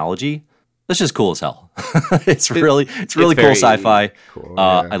technology. That's just cool as hell. It's really cool sci-fi. Cool,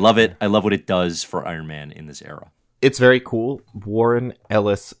 I love it. I love what it does for Iron Man in this era. It's very cool. Warren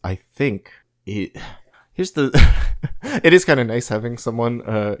Ellis, I think, here's the... It is kind of nice having someone,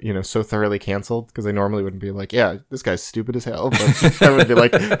 so thoroughly canceled, because I normally wouldn't be like, yeah, this guy's stupid as hell, but I would be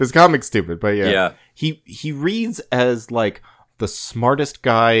like, this comic's stupid. But yeah. He reads as like the smartest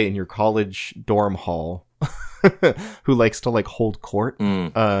guy in your college dorm hall who likes to like hold court.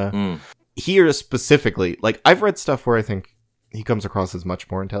 Here specifically, like I've read stuff where I think he comes across as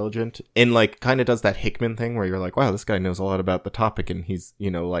much more intelligent and like kind of does that Hickman thing where you're like, wow, this guy knows a lot about the topic, and he's,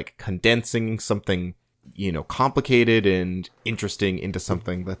 like condensing something, complicated and interesting into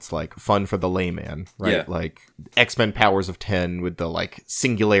something that's like fun for the layman, right? Yeah. Like X-Men Powers of 10 with the like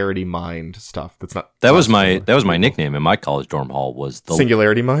singularity mind stuff. That was my nickname in my college dorm hall, was the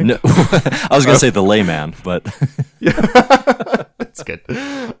Singularity Mind. No, I was gonna say the layman, but that's good.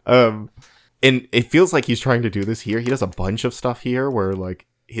 And it feels like he's trying to do this here. He does a bunch of stuff here where like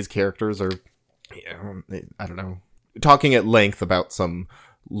his characters are, I don't know, talking at length about some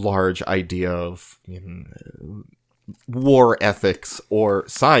large idea of war ethics or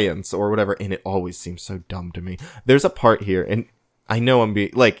science or whatever, and it always seems so dumb to me. There's a part here, and I know I'm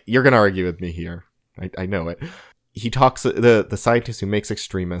being like, you're gonna argue with me here. I know it. He talks, the scientist who makes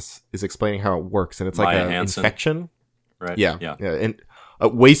Extremis is explaining how it works, and it's like an infection, right? Yeah. And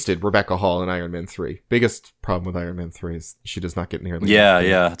wasted Rebecca Hall in Iron Man 3. Biggest problem with Iron Man 3 is she does not get near the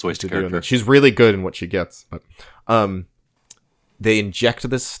it's wasted character. She's really good in what she gets, but they inject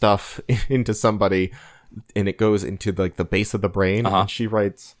this stuff into somebody, and it goes into like the base of the brain. And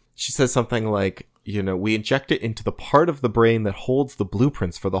she says something like, we inject it into the part of the brain that holds the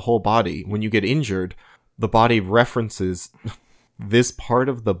blueprints for the whole body. When you get injured, the body references this part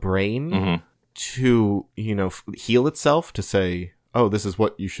of the brain to, heal itself, to say, oh, this is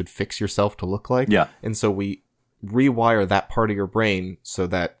what you should fix yourself to look like. Yeah. And so we rewire that part of your brain so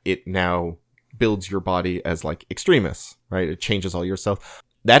that it now builds your body as like Extremis, right? It changes all your stuff.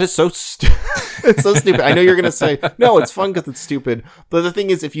 That is so it's so stupid. I know you're going to say, no, it's fun because it's stupid. But the thing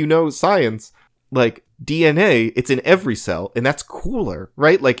is, if you know science, like DNA, it's in every cell, and that's cooler,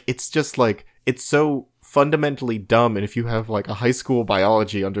 right? Like, it's just like, it's so fundamentally dumb. And if you have like a high school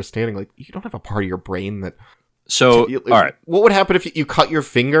biology understanding, like, you don't have a part of your brain that... So, all right. What would happen if you cut your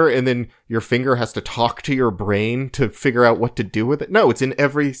finger and then your finger has to talk to your brain to figure out what to do with it? No, it's in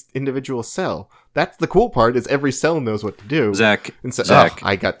every individual cell. That's the cool part, is every cell knows what to do. Zach,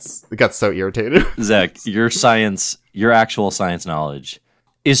 I got so irritated. Zach, your actual science knowledge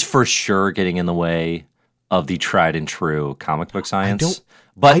is for sure getting in the way of the tried and true comic book science.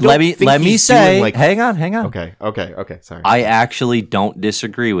 But let me say, hang on. Okay. Sorry. I actually don't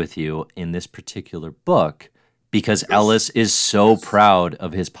disagree with you in this particular book, because Ellis is so proud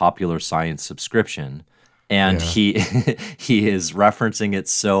of his popular science subscription, and he is referencing it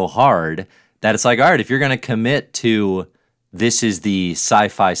so hard that it's like, all right, if you're going to commit to this is the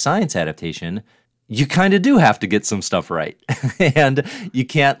sci-fi science adaptation, you kind of do have to get some stuff right. And you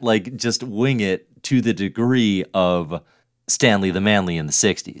can't like just wing it to the degree of Stanley the Manly in the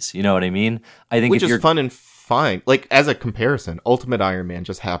 60s. You know what I mean? I think Which is fun and fine. Like, as a comparison, Ultimate Iron Man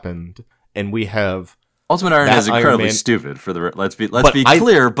just happened, and we have... Ultimate Iron Man is incredibly stupid. Let's be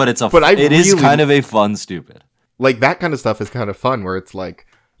clear, but it is kind of a fun stupid. Like, that kind of stuff is kind of fun, where it's like,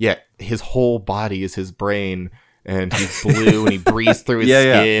 yeah, his whole body is his brain, and he's blue, and he breathes through his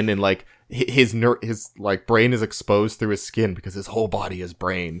skin, and like his like brain is exposed through his skin because his whole body is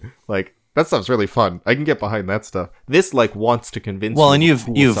brain. Like, that stuff's really fun. I can get behind that stuff. This like wants to convince. Well, and you've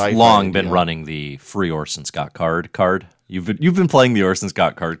long been running the free Orson Scott card. You've been playing the Orson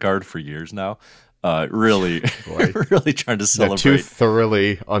Scott card for years now. Really trying to celebrate. Too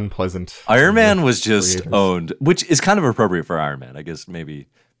thoroughly unpleasant. Iron Man was just owned, which is kind of appropriate for Iron Man. I guess maybe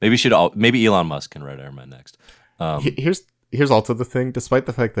Elon Musk can write Iron Man next. Here's also the thing. Despite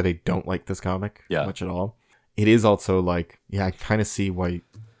the fact that I don't like this comic much at all, it is also like, I kind of see why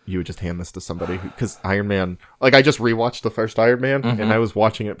you would just hand this to somebody, because Iron Man. Like, I just rewatched the first Iron Man, and I was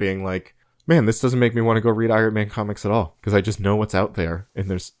watching it being like, man, this doesn't make me want to go read Iron Man comics at all, because I just know what's out there, and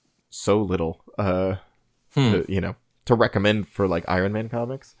there's so little to recommend for like Iron Man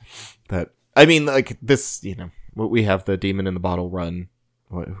comics. That, I mean, like, this, we have the Demon in the Bottle run.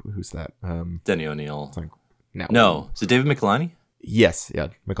 Who's that? Denny O'Neil. Like, no, is it David Michelinie? Yes,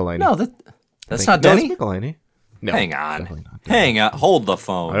 Michelinie. No, that's not Denny. That's Michelinie. No, hang on, hold the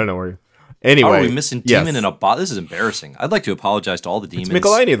phone. I don't know where you. Anyway, how are we missing Demon in a bottle? This is embarrassing. I'd like to apologize to all the demons. It's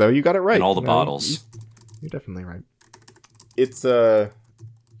Michelinie, though. You got it right. And all the bottles. You're definitely right. It's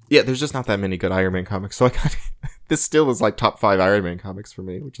there's just not that many good Iron Man comics, so this still is like top 5 Iron Man comics for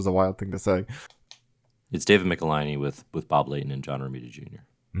me, which is a wild thing to say. It's David Michelinie with Bob Layton and John Romita Jr.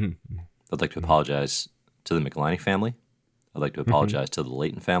 Mm-hmm. I'd like to apologize to the Michelinie family. I'd like to apologize to the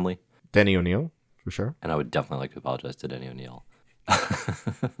Layton family. Denny O'Neil, for sure. And I would definitely like to apologize to Denny O'Neil.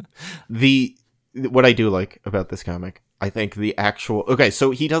 What I do like about this comic, I think the actual... Okay,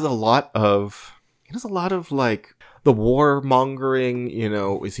 so he does a lot of like the warmongering,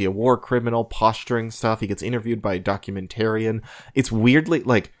 is he a war criminal, posturing stuff. He gets interviewed by a documentarian. It's weirdly,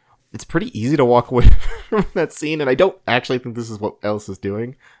 like, it's pretty easy to walk away from that scene, and I don't actually think this is what Ellis is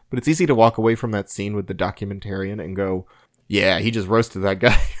doing, but it's easy to walk away from that scene with the documentarian and go, yeah, he just roasted that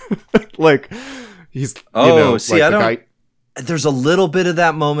guy. Like, he's, there's a little bit of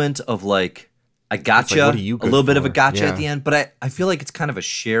that moment of like, I gotcha, like, a little bit of a gotcha at the end, but I feel like it's kind of a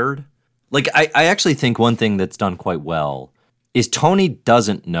shared... Like, I actually think one thing that's done quite well is Tony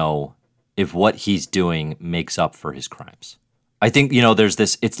doesn't know if what he's doing makes up for his crimes. I think, there's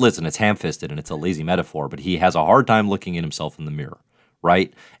this, it's ham-fisted and it's a lazy metaphor, but he has a hard time looking at himself in the mirror,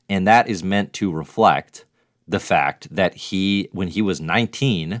 right? And that is meant to reflect the fact that he, when he was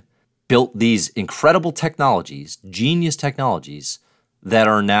 19, built these incredible technologies, genius technologies, that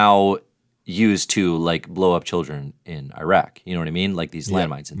are now used to, like, blow up children in Iraq. You know what I mean? Like these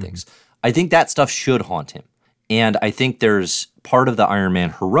landmines and things. I think that stuff should haunt him. And I think there's part of the Iron Man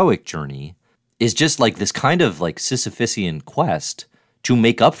heroic journey is just like this kind of like Sisyphusian quest to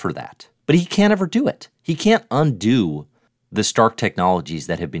make up for that. But he can't ever do it. He can't undo the Stark technologies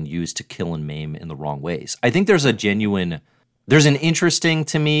that have been used to kill and maim in the wrong ways. I think there's an interesting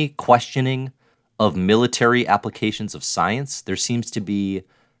to me questioning of military applications of science. There seems to be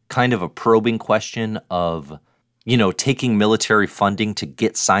kind of a probing question of, taking military funding to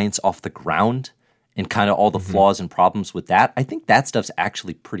get science off the ground and kind of all the flaws and problems with that. I think that stuff's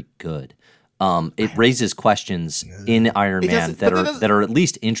actually pretty good. It raises questions in Iron Man that are at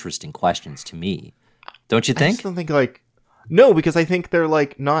least interesting questions to me. Don't you think? I just don't think no, because I think they're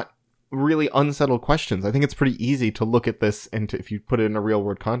like not really unsettled questions. I think it's pretty easy to look at this and if you put it in a real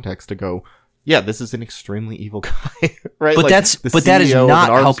world context to go, yeah, this is an extremely evil guy, right? But that is not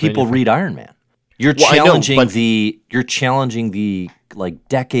how people read Iron Man. You're challenging you're challenging the like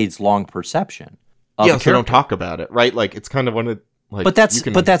decades long perception of so don't talk about it, right? Like it's kind of one of like But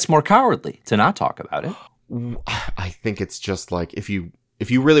that's more cowardly to not talk about it. I think it's just like if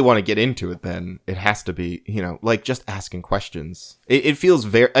you really want to get into it, then it has to be, like just asking questions. It feels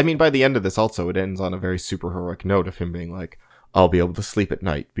very, I mean, by the end of this also, it ends on a very super heroic note of him being like, I'll be able to sleep at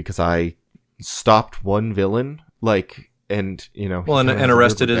night because I stopped one villain, and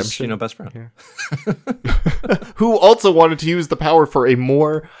arrested his, best friend. Yeah. Who also wanted to use the power for a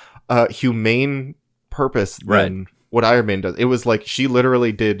more humane purpose than what Iron Man does. It was like she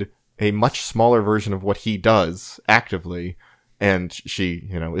literally did a much smaller version of what he does actively, and she,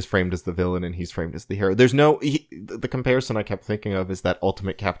 is framed as the villain and he's framed as the hero. There's the comparison I kept thinking of is that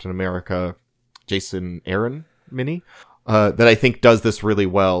Ultimate Captain America, Jason Aaron mini, that I think does this really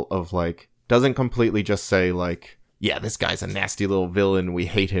well of like, doesn't completely just say like, yeah, this guy's a nasty little villain, we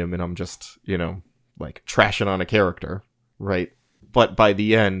hate him, and I'm just, like trashing on a character, right? But by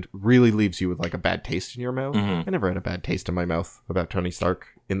the end, really leaves you with like a bad taste in your mouth. I never had a bad taste in my mouth about Tony Stark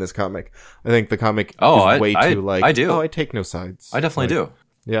in this comic. I think the comic is way too like, I do. Oh, I take no sides. I definitely do.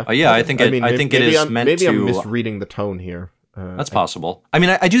 Yeah. I think it is meant to. Maybe I'm misreading the tone here. That's possible. I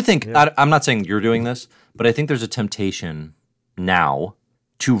mean, I do think, I'm not saying you're doing this, but I think there's a temptation now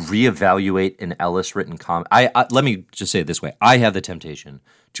to reevaluate an Ellis written comic. Let me just say it this way. I have the temptation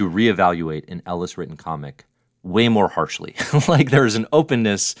to reevaluate an Ellis written comic way more harshly. Like there's an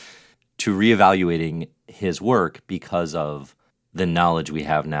openness to reevaluating his work because of the knowledge we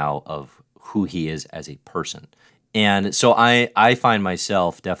have now of who he is as a person. And so I find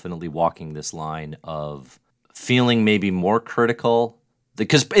myself definitely walking this line of feeling maybe more critical.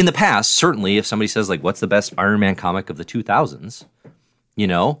 Because in the past, certainly, if somebody says, like, what's the best Iron Man comic of the 2000s,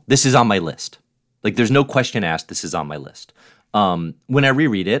 this is on my list. Like, there's no question asked, this is on my list. When I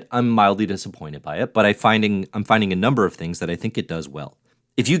reread it, I'm mildly disappointed by it, but I'm finding a number of things that I think it does well.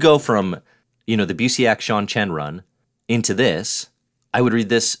 If you go from, the Busiek Sean Chen run into this, I would read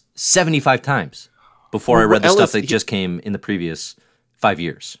this 75 times before I read the stuff that just came in the previous 5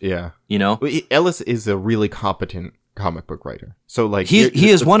 years. Yeah. Ellis is a really competent comic book writer. So like he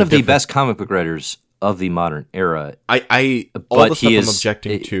is one of the best comic book writers of the modern era. But he is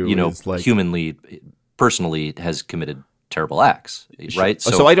objecting to is like humanly, personally has committed terrible acts, right?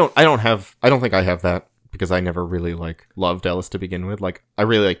 So I don't think I have that because I never really like loved Ellis to begin with. Like I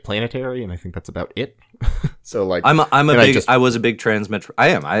really like Planetary, and I think that's about it. So like I'm a big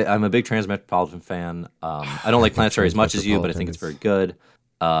Transmetropolitan fan. I don't like Planetary as much as you, but I think it's very good.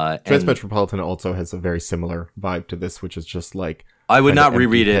 Transmetropolitan also has a very similar vibe to this, which is just like I would not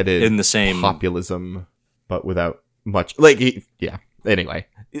reread it in the same populism, but without much Anyway,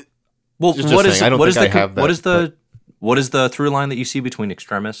 well, what is the through line that you see between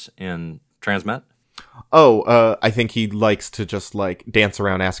Extremis and Transmet? I think he likes to just like dance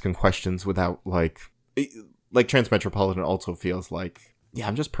around asking questions without like Transmetropolitan also feels like, yeah,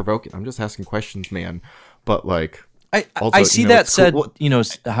 I'm just provoking, I'm just asking questions, man. But like I see that said, cool.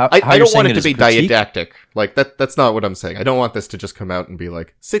 How I don't want it to be didactic. Like that's not what I'm saying. I don't want this to just come out and be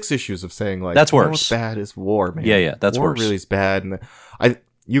like 6 issues of saying like that's worse. What's bad is war, man. Yeah, that's war worse. Really is bad, and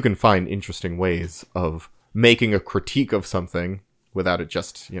you can find interesting ways of making a critique of something without it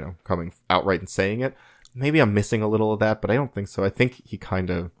just coming outright and saying it. Maybe I'm missing a little of that, but I don't think so. I think he kind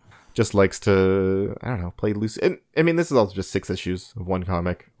of just likes to play loose. And I mean, this is also just 6 issues of one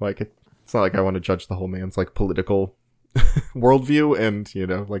comic. Like it's not like I want to judge the whole man's like political worldview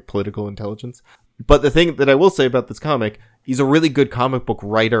and like political intelligence. But the thing that I will say about this comic, he's a really good comic book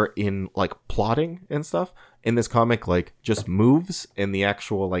writer in like plotting and stuff. In this comic, like just moves and the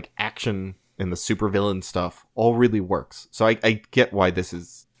actual like action and the supervillain stuff all really works. So I get why this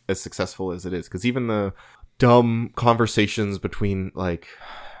is as successful as it is, because even the dumb conversations between like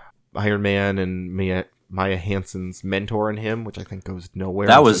Iron Man and Maya Hansen's mentor and him, which I think goes nowhere.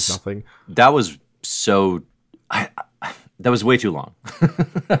 That was nothing. That was so. That was way too long.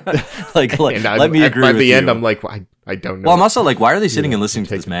 like let me agree. By with the you. end, I'm like, I don't know. Well, I'm also like, why are they sitting and listening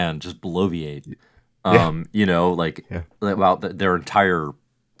to this man just bloviate? About their entire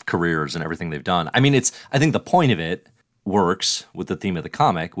careers and everything they've done. I mean, I think the point of it works with the theme of the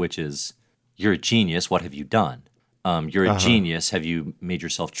comic, which is you're a genius. What have you done? You're a genius. Have you made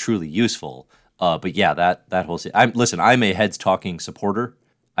yourself truly useful? But yeah, that whole. I'm a heads talking supporter.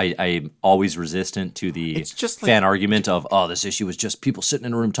 I'm always resistant to the fan argument of, this issue was just people sitting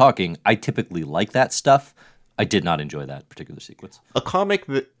in a room talking. I typically like that stuff. I did not enjoy that particular sequence. A comic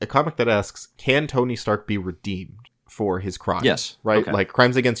that asks, can Tony Stark be redeemed for his crimes? Yes. Right? Okay. Like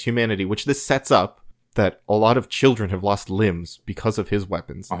crimes against humanity, which this sets up that a lot of children have lost limbs because of his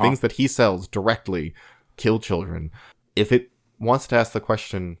weapons. Things that he sells directly kill children. If it wants to ask the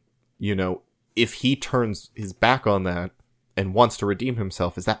question, if he turns his back on that and wants to redeem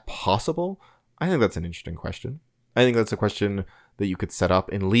himself, is that possible? I think that's an interesting question. I think that's a question that you could set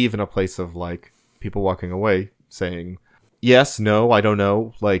up and leave in a place of like people walking away saying, yes, no, I don't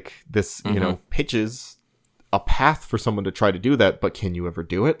know. Like this, pitches a path for someone to try to do that, but can you ever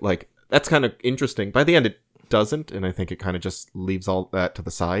do it? Like that's kind of interesting. By the end, it doesn't, and I think it kind of just leaves all that to the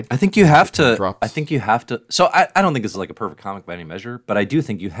side. I think you have to. So I don't think this is like a perfect comic by any measure, but I do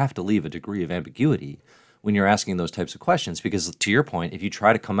think you have to leave a degree of ambiguity when you're asking those types of questions, because to your point, if you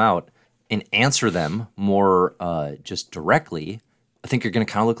try to come out and answer them more just directly, I think you're going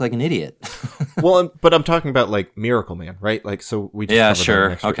to kind of look like an idiot. Well, but I'm talking about like Miracle Man, right? Like, so we just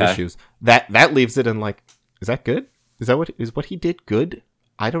covered that in extra issues. That leaves it in like, is that good? Is what he did good?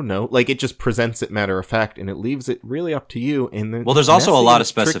 I don't know. Like, it just presents it matter of fact, and it leaves it really up to you. And well, there's also a lot of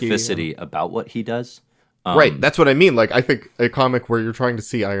specificity about what he does. Right, that's what I mean. Like, I think a comic where you're trying to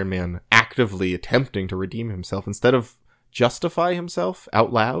see Iron Man actively attempting to redeem himself instead of justify himself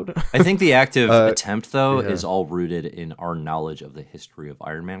out loud. I think the active attempt, though, is all rooted in our knowledge of the history of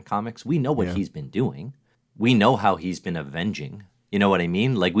Iron Man comics. We know what he's been doing. We know how he's been avenging. You know what I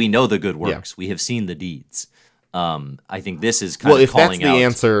mean? Like, we know the good works. We have seen the deeds. I think this is kind of calling out. Well, if that's the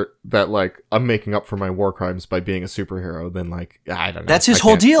answer that, like, I'm making up for my war crimes by being a superhero, then, like, I don't know. That's his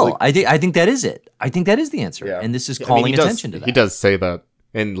whole deal. Like, I think that is it. I think that is the answer. Yeah. And this is calling attention to that. He does say that.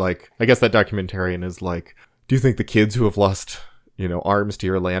 And, like, I guess that documentarian is like, do you think the kids who have lost, arms to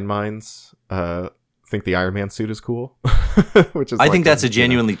your landmines, think the Iron Man suit is cool? Which is I think that's a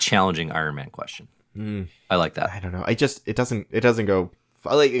genuinely challenging Iron Man question. I like that. I don't know. It doesn't go,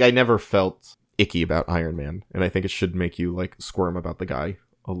 like, I never felt icky about Iron Man, and I think it should make you like squirm about the guy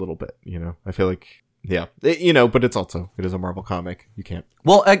a little bit. I feel like, but it is a Marvel comic. You can't.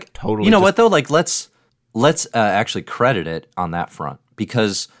 Well, totally. You know what though? Like, let's actually credit it on that front,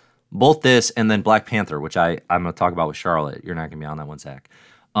 because both this and then Black Panther, which I'm going to talk about with Charlotte. You're not going to be on that one, Zach.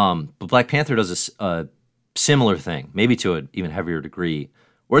 But Black Panther does a similar thing, maybe to an even heavier degree,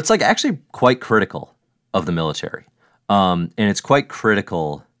 where it's like actually quite critical of the military, and it's quite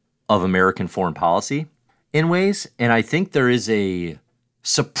critical of American foreign policy in ways. And I think there is a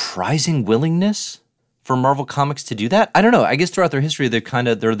surprising willingness for Marvel Comics to do that. I don't know. I guess throughout their history, there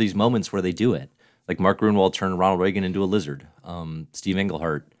are these moments where they do it. Like Mark Grunwald turned Ronald Reagan into a lizard. Steve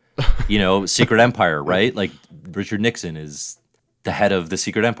Englehart, Secret Empire, right? Like Richard Nixon is the head of the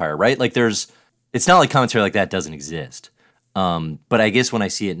Secret Empire, right? Like it's not like commentary like that doesn't exist. But I guess when I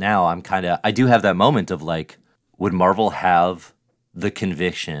see it now, I do have that moment of like, would Marvel have the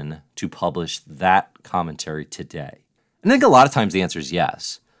conviction to publish that commentary today? And I think a lot of times the answer is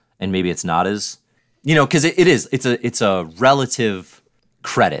yes. And maybe it's not as, because it's a relative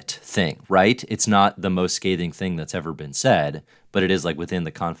credit thing, right? It's not the most scathing thing that's ever been said, but it is like within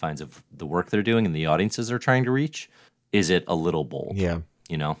the confines of the work they're doing and the audiences they're trying to reach. Is it a little bold? Yeah.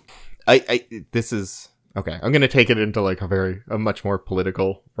 This is, okay, I'm going to take it into like a much more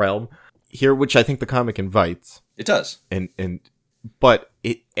political realm here, which I think the comic invites. It does. But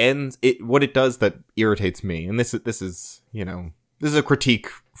what it does that irritates me, and this is a critique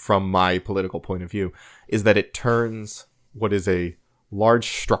from my political point of view, is that it turns what is a large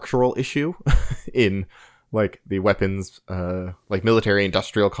structural issue in like the weapons, like military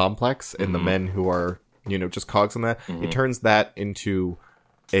industrial complex and the men who are, just cogs in that. It turns that into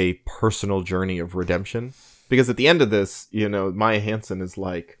a personal journey of redemption. Because at the end of this, Maya Hansen is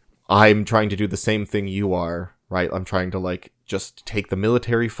like, I'm trying to do the same thing you are, right? I'm trying to like just take the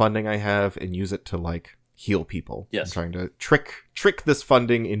military funding I have and use it to like heal people. Yes. I'm trying to trick this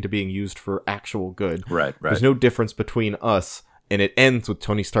funding into being used for actual good. Right. There's no difference between us. And it ends with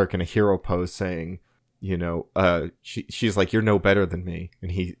Tony Stark in a hero pose saying, she's like, you're no better than me.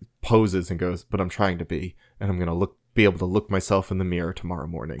 And he poses and goes, but I'm trying to be, and I'm going to be able to look myself in the mirror tomorrow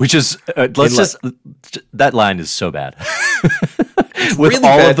morning. Which is, that line is so bad. With really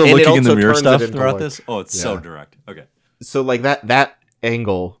all bad, of the looking in the mirror stuff throughout this. Oh, it's so direct. Okay. So like that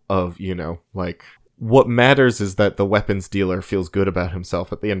angle of, like what matters is that the weapons dealer feels good about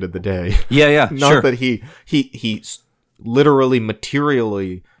himself at the end of the day. Yeah. Not that he literally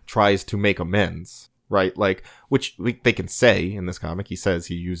materially tries to make amends, right? Like, which they can say in this comic. He says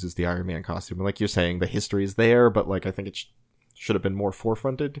he uses the Iron Man costume. And like you're saying, the history is there, but like I think it should have been more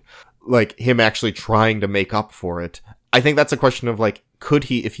forefronted. Like, him actually trying to make up for it. I think that's a question of, like, could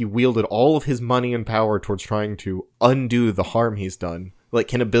he, if he wielded all of his money and power towards trying to undo the harm he's done, like,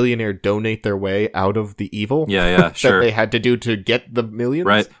 can a billionaire donate their way out of the evil that they had to do to get the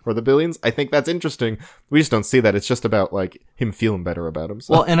millions or the billions? I think that's interesting. We just don't see that. It's just about, like, him feeling better about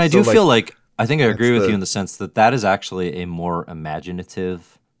himself. Well, and I do feel like, I think I agree with you in the sense that that is actually a more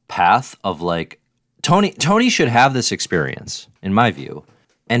imaginative path of, like, Tony should have this experience, in my view,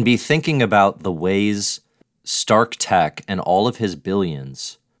 and be thinking about the ways Stark Tech and all of his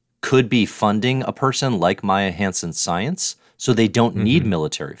billions could be funding a person like Maya Hansen's science, so they don't need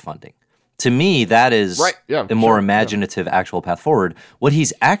military funding. To me, that is the more imaginative actual path forward. What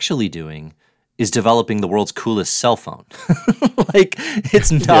he's actually doing is developing the world's coolest cell phone. Like,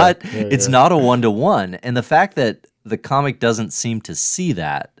 it's not a one-to-one. And the fact that the comic doesn't seem to see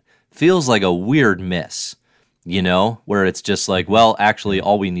that feels like a weird miss, you know, where it's just like, well, actually,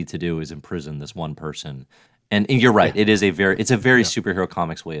 all we need to do is imprison this one person. And you're right, it's a very superhero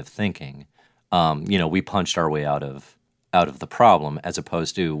comics way of thinking. You know, we punched our way out of the problem, as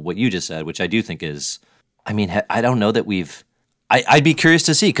opposed to what you just said, which I do think is, I mean, I don't know that I'd be curious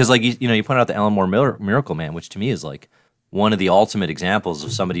to see, because, like, you pointed out the Alan Moore Miracle Man, which to me is like one of the ultimate examples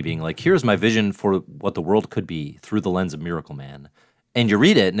of somebody being like, here's my vision for what the world could be through the lens of Miracle Man. And you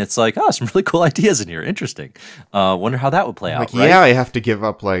read it, and it's like, oh, some really cool ideas in here. Interesting. Wonder how that would play out, right? Yeah, I have to give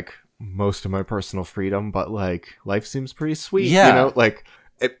up, like, most of my personal freedom, but, like, life seems pretty sweet, you know? Like,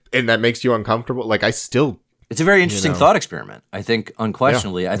 and that makes you uncomfortable. Like, it's a very interesting thought experiment, I think,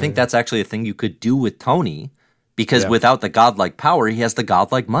 unquestionably. I think that's actually a thing you could do with Tony, because without the godlike power, he has the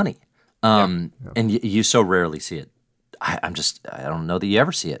godlike money. And you so rarely see it. I don't know that you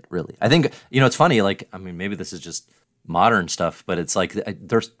ever see it, really. I think, it's funny, like, I mean, maybe this is just modern stuff, but it's like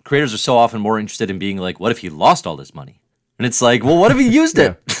there's creators are so often more interested in being like, what if he lost all this money? And it's like, well, what if he used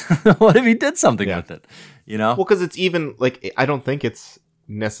it? What if he did something with it? Well, because it's even like, I don't think it's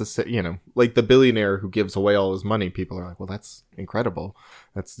necessary, like the billionaire who gives away all his money, people are like, well, that's incredible,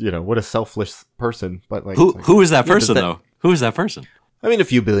 that's what a selfless person. But like, who is that person though? Who is that person? I mean, a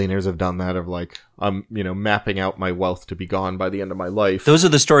few billionaires have done that, of like, I'm mapping out my wealth to be gone by the end of my life. Those are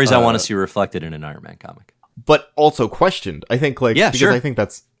the stories I want to see reflected in an Iron Man comic, but also questioned, I think, like, because I think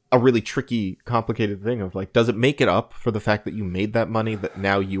that's a really tricky, complicated thing of like, does it make it up for the fact that you made that money, that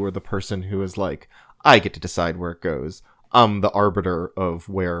now you are the person who is like, I get to decide where it goes. I'm the arbiter of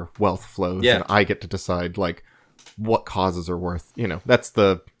where wealth flows, and I get to decide, like, what causes are worth, that's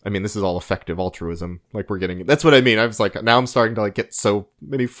this is all effective altruism. Like, we're getting, that's what I mean. I was like, now I'm starting to like get so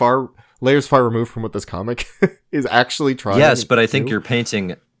many layers far removed from what this comic is actually trying. Yes, but I think you're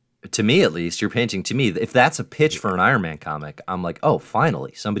painting, to me at least, if that's a pitch for an Iron Man comic, I'm like, oh,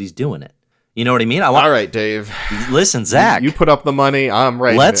 finally, somebody's doing it. You know what I mean? All right, Dave. Listen, Zach. You put up the money. I'm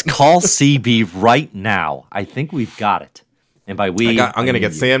right. Let's call CB right now. I think we've got it. And by we, I'm going to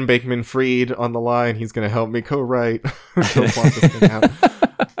get Sam Bankman-Fried on the line. He's going to help me co-write. Don't want this thing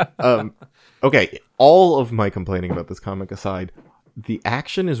out. Okay, all of my complaining about this comic aside, the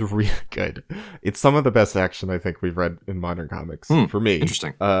action is really good. It's some of the best action I think we've read in modern comics for me.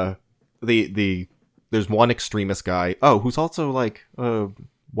 Interesting. There's one extremist guy. Oh, who's also like a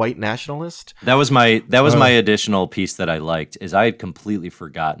white nationalist. That was my additional piece that I liked. Is I had completely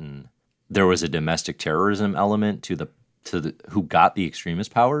forgotten there was a domestic terrorism element to the who got the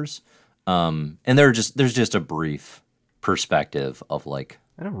extremist powers. And there's just a brief perspective of like,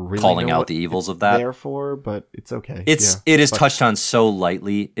 I don't really calling know out what the evils of that. Therefore, but it's okay. It is touched on so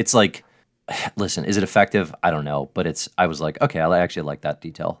lightly. It's like, listen, is it effective? I don't know, but I was like, okay, I actually like that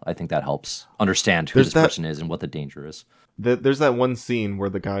detail. I think that helps understand who this person is and what the danger is. There's that one scene where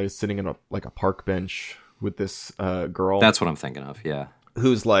the guy is sitting in a park bench with this girl. That's what I'm thinking of. Yeah,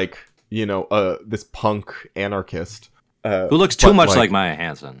 who's like, this punk anarchist who looks too much like Maya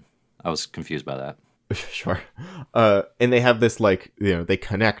Hansen. I was confused by that. Sure. And they have this, like, they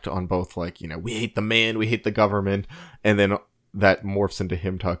connect on both, like, we hate the man, we hate the government. And then that morphs into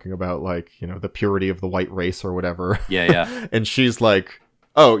him talking about, like, the purity of the white race or whatever. Yeah. And she's like,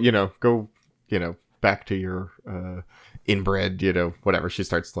 oh, go, back to your inbred, whatever. She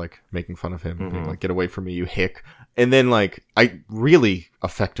starts, like, making fun of him, being like, get away from me, you hick. And then, like, really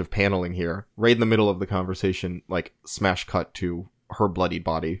effective paneling here. Right in the middle of the conversation, like, smash cut to her bloodied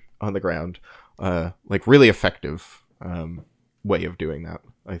body on the ground. Like, really effective way of doing that,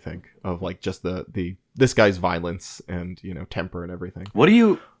 I think, of like just this guy's violence and temper and everything. What do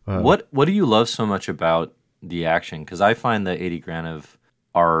you what do you love so much about the action? Because I find the 80 Granov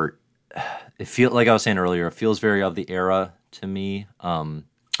art, it feels like I was saying earlier, it feels very of the era to me.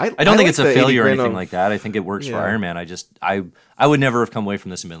 I don't think like it's a the 80 failure or grand anything of- like that. I think it works for Yeah. Iron Man. I would never have come away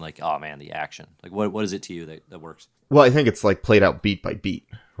from this and been like, oh man, the action. Like, what is it to you that works? Well, I think it's like played out beat by beat,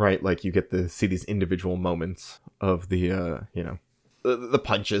 right? Like you get to see these individual moments of the, the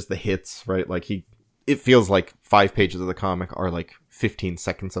punches, the hits, right? Like it feels like 5 pages of the comic are like 15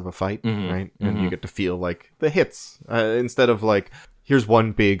 seconds of a fight, right? And you get to feel like the hits instead of like, here's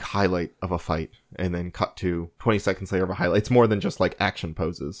one big highlight of a fight and then cut to 20 seconds later of a highlight. It's more than just like action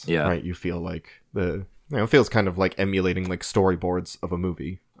poses, right? You feel like it feels kind of like emulating like storyboards of a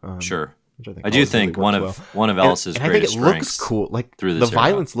movie. Sure. I do think one of Ellis's and greatest I think it looks strengths cool. Like through the this era.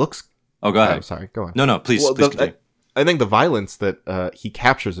 violence looks. Oh, go ahead. Oh, sorry, go on. No, please continue. I think the violence that he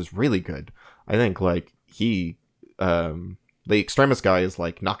captures is really good. I think like the Extremis guy is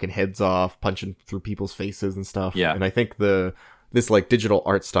like knocking heads off, punching through people's faces and stuff. Yeah. And I think this like digital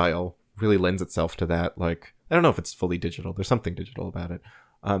art style really lends itself to that. Like I don't know if it's fully digital. There's something digital about it.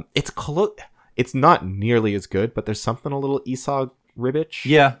 It's not nearly as good, but there's something a little Esau Ribbich.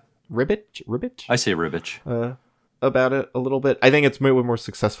 Yeah. Ribbich? I say Ribbich. About it a little bit. I think it's way more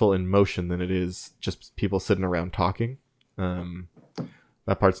successful in motion than it is just people sitting around talking.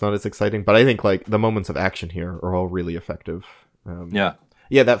 That part's not as exciting, but I think like the moments of action here are all really effective. Yeah,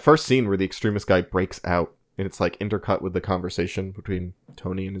 that first scene where the Extremis guy breaks out and it's like intercut with the conversation between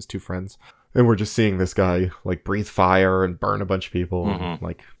Tony and his two friends, and we're just seeing this guy like breathe fire and burn a bunch of people and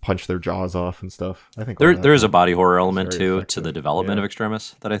like punch their jaws off and stuff. I think there is a body horror element too effective. to the development of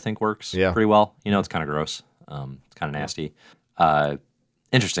Extremis that I think works pretty well. It's kind of gross. It's kind of nasty.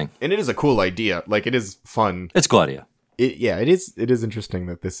 Interesting. And it is a cool idea. Like it is fun. It's a cool idea. It is interesting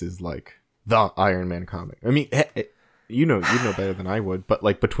that this is like the Iron Man comic. I mean, you know better than I would, but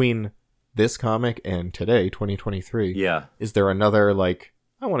like between this comic and today, 2023, is there another like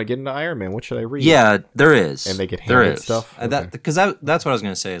I want to get into Iron Man? What should I read? Yeah, there is. And they get handed stuff. Because that's what I was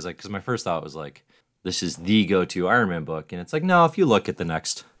gonna say is like because my first thought was like this is the go-to Iron Man book, and it's like no, if you look at the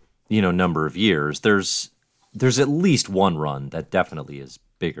next number of years, there's at least one run that definitely is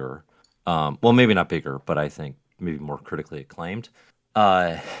bigger. Well, maybe not bigger, but I think maybe more critically acclaimed.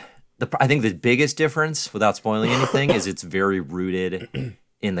 I think the biggest difference, without spoiling anything, is it's very rooted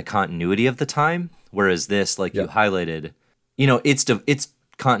in the continuity of the time. Whereas this, like you highlighted, it's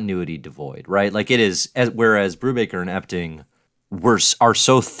continuity devoid, right? Like it is. Whereas Brubaker and Epting are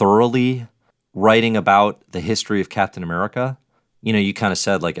so thoroughly writing about the history of Captain America. You kind of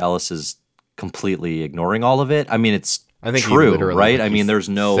said like Ellis is completely ignoring all of it. I mean, it's true, right? I mean, there's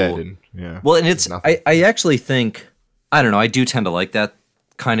no. Well, and it's. I actually think. I don't know. I do tend to like that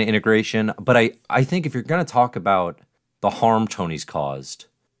kind of integration, but I think if you're going to talk about the harm Tony's caused,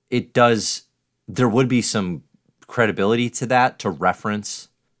 there would be some credibility to that to reference,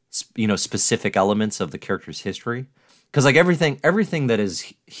 specific elements of the character's history, because like everything that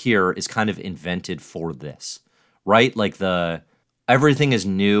is here is kind of invented for this, right? Like everything is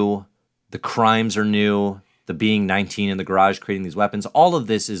new, the crimes are new, the being 19 in the garage creating these weapons, all of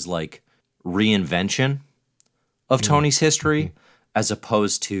this is like reinvention of Tony's history, as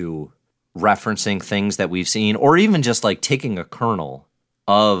opposed to referencing things that we've seen, or even just like taking a kernel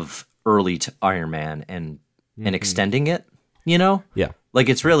of early Iron Man and extending it, Yeah. Like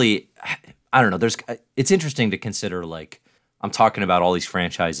it's really, I don't know, it's interesting to consider, like, I'm talking about all these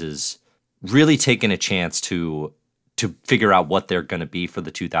franchises really taking a chance to figure out what they're going to be for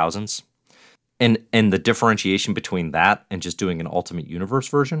the 2000s. And the differentiation between that and just doing an Ultimate Universe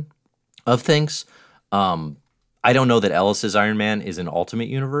version of things. I don't know that Ellis's Iron Man is an Ultimate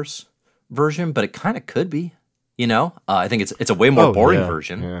Universe version, but it kind of could be. I think it's a way more boring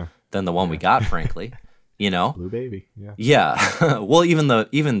version than the one we got, frankly. Blue Baby. Yeah. Yeah. Well,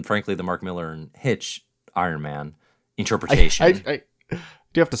 even frankly, the Mark Millar and Hitch Iron Man interpretation. I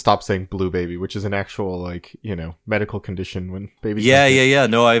do have to stop saying Blue Baby, which is an actual like medical condition when babies. Yeah.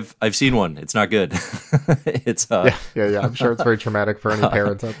 No, I've seen one. It's not good. It's yeah. I'm sure it's very traumatic for any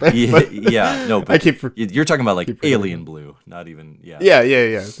parents out there. No, but you're talking about like Alien Blue, not even. Yeah.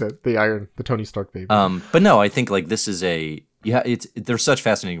 The Tony Stark baby. But no, I think like this is there's such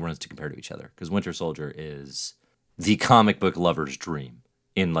fascinating runs to compare to each other, because Winter Soldier is the comic book lover's dream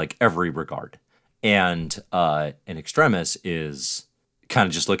in like every regard, and Extremis is kind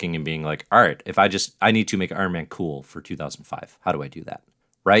of just looking and being like, all right, if I need to make Iron Man cool for 2005, how do I do that?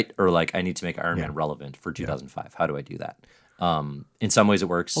 Right? Or like, I need to make Iron Man relevant for 2005. How do I do that? In some ways it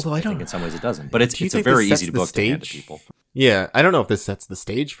works. Although I think in some ways it doesn't. But it's a very easy book to hand to people. Yeah, I don't know if this sets the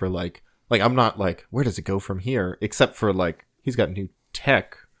stage for like I'm not like, where does it go from here? Except for like, he's got new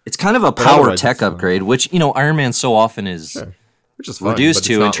tech. It's kind of a power tech upgrade, which, Iron Man so often is which is fun, reduced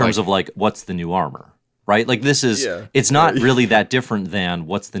to in terms of like, what's the new armor? right? Like this is, it's not really that different than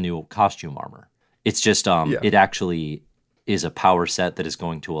what's the new costume armor. It's just, it actually is a power set that is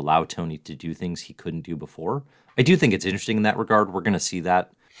going to allow Tony to do things he couldn't do before. I do think it's interesting in that regard. We're going to see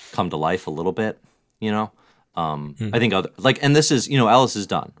that come to life a little bit, you know? I think and this is, Ellis is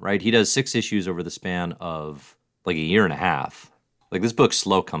done, right? He does 6 issues over the span of like a year and a half. Like this book's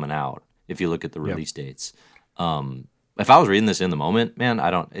slow coming out if you look at the release dates. If I was reading this in the moment, man,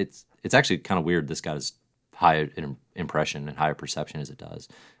 it's actually kind of weird this got as high an impression and higher perception as it does.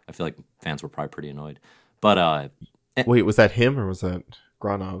 I feel like fans were probably pretty annoyed. But wait, was that him or was that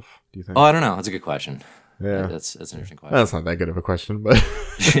Granov, do you think? Oh, I don't know. That's a good question. Yeah, that's an interesting question. That's not that good of a question, but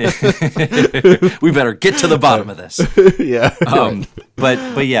we better get to the bottom of this. Yeah.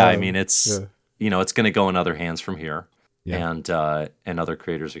 But yeah, I mean, it's it's going to go in other hands from here, and other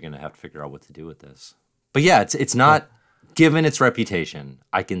creators are going to have to figure out what to do with this. But yeah, it's not given its reputation.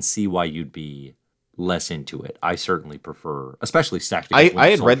 I can see why you'd be less into it. I certainly prefer, especially stacked. I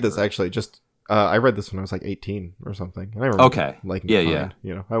had read this actually just. I read this when I was like 18 or something. And I remember liking it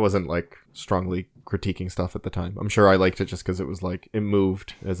fine. I wasn't like strongly critiquing stuff at the time. I'm sure I liked it just because it was like, it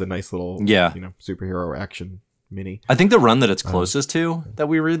moved as a nice little, superhero action mini. I think the run that it's closest to that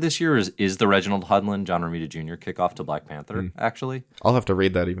we read this year is the Reginald Hudlin, John Romita Jr. kickoff to Black Panther, actually. I'll have to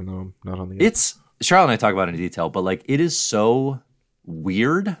read that even though I'm not on the... Charlotte and I talk about it in detail, but like it is so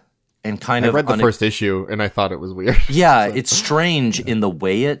weird and kind of... I read the first issue and I thought it was weird. Yeah, so. It's strange in the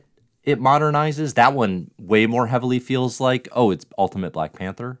way it modernizes. That one way more heavily feels like, it's Ultimate Black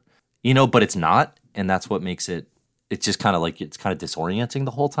Panther, but it's not. And that's what makes it's just kind of like, it's kind of disorienting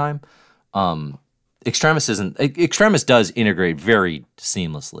the whole time. Extremis does integrate very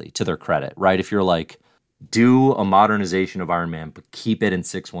seamlessly, to their credit, right? If you're like, do a modernization of Iron Man, but keep it in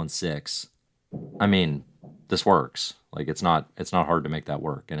 616, I mean, this works. Like it's not hard to make that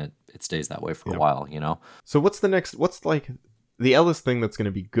work, and it stays that way for a while, So what's the Ellis thing that's going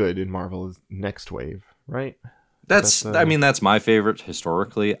to be good in Marvel is Next Wave, right? That's my favorite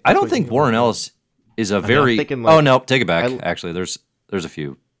historically. I don't think Warren Ellis is a very... oh, no, take it back. Actually, there's a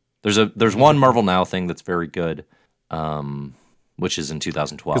few. There's one Marvel Now thing that's very good, which is in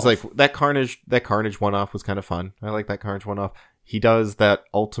 2012. Because like that Carnage one-off was kind of fun. I like that Carnage one-off. He does that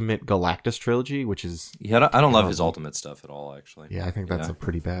Ultimate Galactus trilogy, which is... Yeah, I don't love his Ultimate stuff at all, actually. Yeah, I think that's a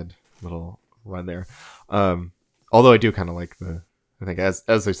pretty bad little run there. Although I do kind of like I think as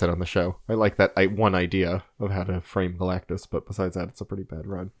they said on the show, I like that one idea of how to frame Galactus, but besides that, it's a pretty bad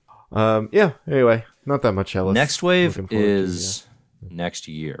run. Anyway, not that much Ellis. Next Wave is next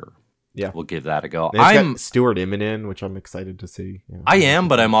year. Yeah. We'll give that a go. I'm Stuart Immonen, which I'm excited to see. I am,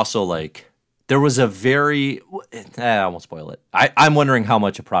 but I'm also like, there was a very... I won't spoil it. I'm wondering how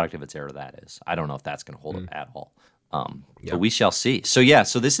much a product of its era that is. I don't know if that's going to hold up at all. But we shall see. So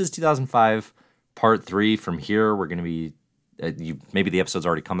this is 2005... Part 3. From here, we're going to be... maybe the episode's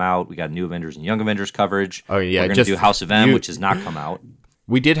already come out. We got New Avengers and Young Avengers coverage. Oh, yeah. We're going to do House of M, which has not come out.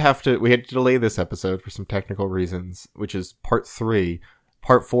 We had to delay this episode for some technical reasons, which is Part 3.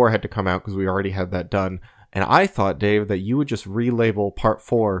 Part 4 had to come out because we already had that done. And I thought, Dave, that you would just relabel Part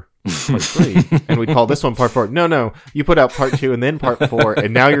 4 Part 3. And we'd call this one Part 4. No. You put out Part 2 and then Part 4.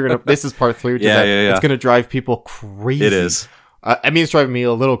 And now this is Part 3. Which It's going to drive people crazy. It is. It's driving me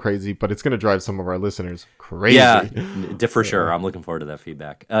a little crazy, but it's going to drive some of our listeners crazy. Yeah, for sure. I'm looking forward to that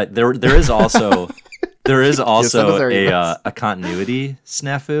feedback. There is also a continuity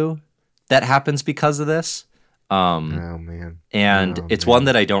snafu that happens because of this. Oh man! And it's one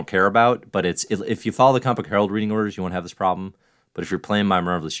that I don't care about, but if you follow the Comic Herald reading orders, you won't have this problem. But if you're playing My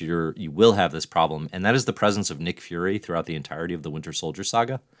Marvelous Year, you will have this problem, and that is the presence of Nick Fury throughout the entirety of the Winter Soldier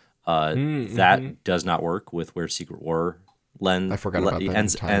saga. That does not work with where Secret War I forgot about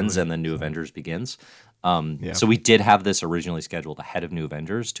that ends and then New Avengers begins. So we did have this originally scheduled ahead of New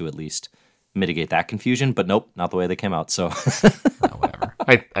Avengers to at least mitigate that confusion, but nope, not the way they came out. So whatever.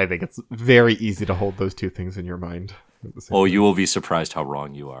 I think it's very easy to hold those two things in your mind. You will be surprised how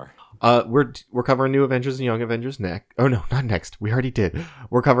wrong you are. We're covering New Avengers and Young Avengers next. Oh no, not next. We already did.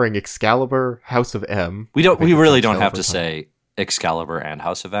 We're covering Excalibur, House of M. We really don't have to say Excalibur and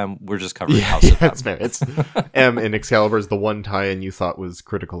House of M. We're just covering House of M. That's fair. It's M and Excalibur is the one tie-in you thought was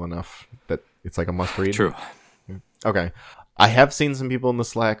critical enough that it's like a must-read. True. Okay. I have seen some people in the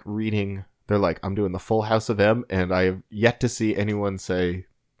Slack reading. They're like, I'm doing the full House of M, and I have yet to see anyone say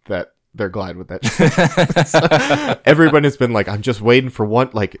that they're glad with that shit. So, everyone has been like, I'm just waiting for one.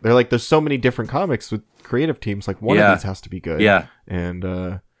 Like, they're like, there's so many different comics with creative teams. Like, one of these has to be good. Yeah. And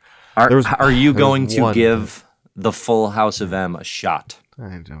are you going to give the full House of M a shot?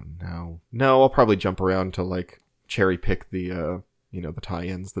 I don't know. No, I'll probably jump around to like cherry pick the the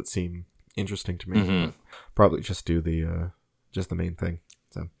tie-ins that seem interesting to me. But probably just do the main thing.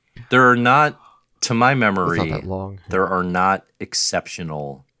 So there are not, to my memory, it's not that long. There are not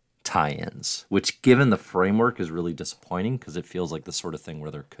exceptional tie-ins, which given the framework is really disappointing because it feels like the sort of thing where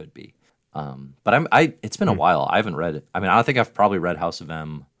there could be. But it's been a while. I haven't read it. I mean, I think I've probably read House of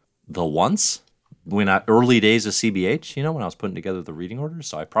M once when early days of CBH, when I was putting together the reading orders.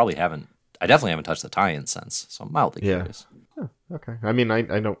 So I definitely haven't touched the tie-in since. So I'm mildly curious. Oh, okay. I mean, I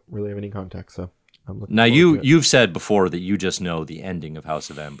don't really have any context, so I'm looking now forward to it. you've said before that you just know the ending of House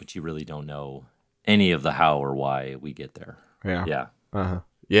of M, but you really don't know any of the how or why we get there. Yeah. Yeah. Uh-huh.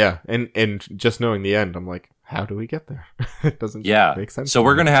 Yeah, and just knowing the end, I'm like, how do we get there? It doesn't make sense. So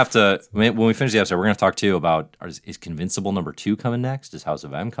we're going to have to, when we finish the episode, we're going to talk too about, is Convincible number 2 coming next? Is House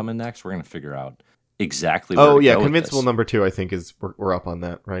of M coming next? We're going to figure out exactly where to go Convincible with this. number 2, I think we're up on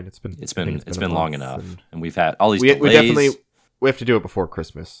that, right? It's been long enough, and we've had all these delays. We have to do it before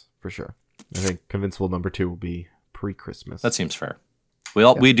Christmas, for sure. I think Convincible number 2 will be pre-Christmas. That seems fair.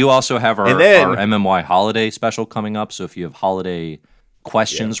 We do also have our MMY holiday special coming up, so if you have holiday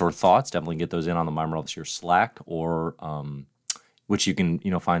questions or thoughts, definitely get those in on the My Marvel This Year Slack, or which you can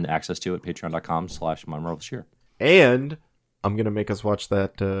find access to at patreon.com/My Marvel This Year. And I'm gonna make us watch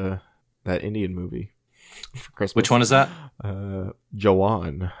that Indian movie for Christmas. Which one is that?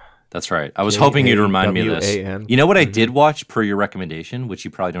 Jawan. That's right. I was hoping you'd remind me of this. Jawan. You know what I did watch per your recommendation, which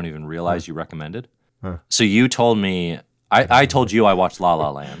you probably don't even realize you recommended? So you told me, I told you I watched La La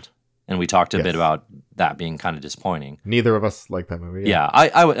Land, and we talked a bit about that being kind of disappointing. Neither of us like that movie. Yeah, I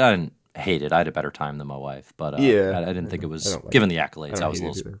didn't hate it. I had a better time than my wife, but I didn't think it was, given the accolades, I was a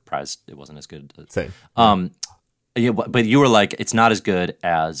little surprised it wasn't as good. Same. Yeah, but you were like, it's not as good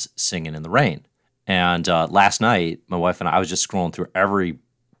as Singing in the Rain. And last night, my wife and I was just scrolling through every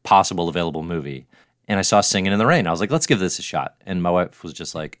possible available movie, and I saw Singing in the Rain. I was like, let's give this a shot. And my wife was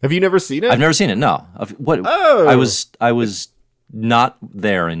just like, have you never seen it? I've never seen it. No. What? Oh. I was not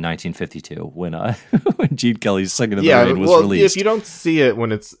there in 1952 when when Gene Kelly's Singing in the Rain was released. If you don't see it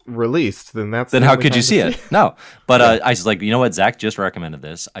when it's released, then how could you see it? No. But I was like, you know what? Zach just recommended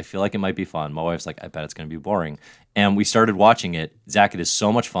this. I feel like it might be fun. My wife's like, I bet it's going to be boring. And we started watching it. Zach, it is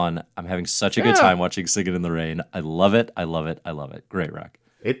so much fun. I'm having such a good time watching Singing in the Rain. I love it. I love it. I love it. Great rec.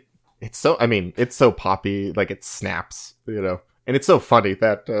 It's so poppy, like it snaps, and it's so funny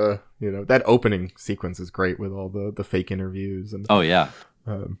that that opening sequence is great with all the fake interviews and. Oh yeah.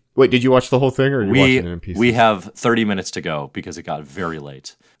 Wait, did you watch the whole thing, or are you watching it in pieces? We have 30 minutes to go because it got very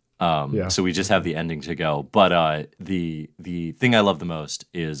late. So we just have the ending to go. But the thing I love the most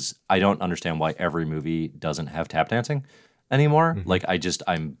is I don't understand why every movie doesn't have tap dancing anymore. Mm-hmm. Like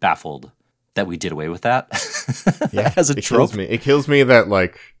I'm baffled that we did away with that as a trope. It kills me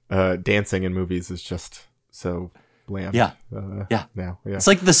that dancing in movies is just so bland. Yeah. Now. Yeah. It's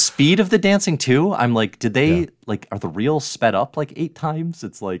like the speed of the dancing too. I'm like, did they are the reels sped up like 8 times?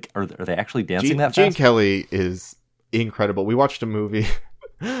 It's like, are they actually dancing that fast? Gene Kelly is incredible. We watched a movie.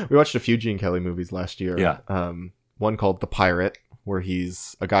 We watched a few Gene Kelly movies last year. Yeah. One called The Pirate, where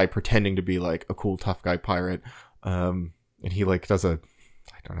he's a guy pretending to be like a cool tough guy pirate. And he does I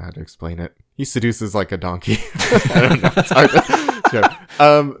don't know how to explain it. He seduces like a donkey. I don't know. It's hard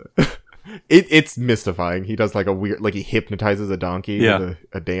to, it's mystifying. He does like a weird, he hypnotizes a donkey with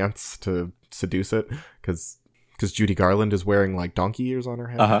a dance to seduce it because Judy Garland is wearing like donkey ears on her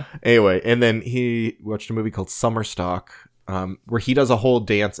head. Uh-huh. Anyway, and then he watched a movie called Summer Stock, where he does a whole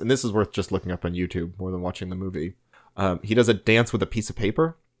dance, and this is worth just looking up on YouTube more than watching the movie. He does a dance with a piece of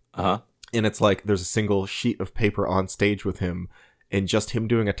paper, and it's like there's a single sheet of paper on stage with him, and just him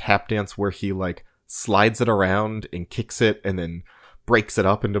doing a tap dance where he slides it around and kicks it and then breaks it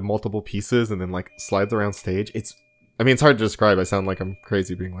up into multiple pieces and then slides around stage. It's hard to describe. I sound like I'm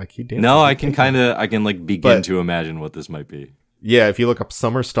crazy being like, he danced. No, I can begin to imagine what this might be. Yeah, if you look up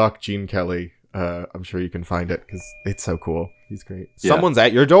Summer Stock Gene Kelly, I'm sure you can find it because it's so cool. He's great. Yeah. Someone's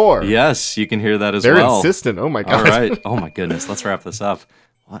at your door. Yes, you can hear that as They're well. They're insistent. Oh my god. All right. Oh my goodness. Let's wrap this up.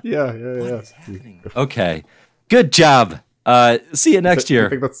 What? Yeah. What is happening? Okay. Good job. See you next year. I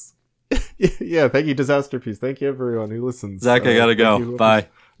think that's. Yeah. Thank you, Disaster Piece. Thank you, everyone who listens. Zach, I gotta go. Bye.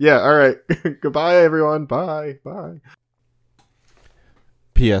 Yeah. All right. Goodbye, everyone. Bye. Bye.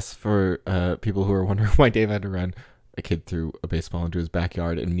 P.S. For people who are wondering why Dave had to run, a kid threw a baseball into his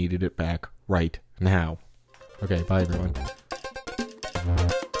backyard and needed it back right now. Okay. Bye, everyone.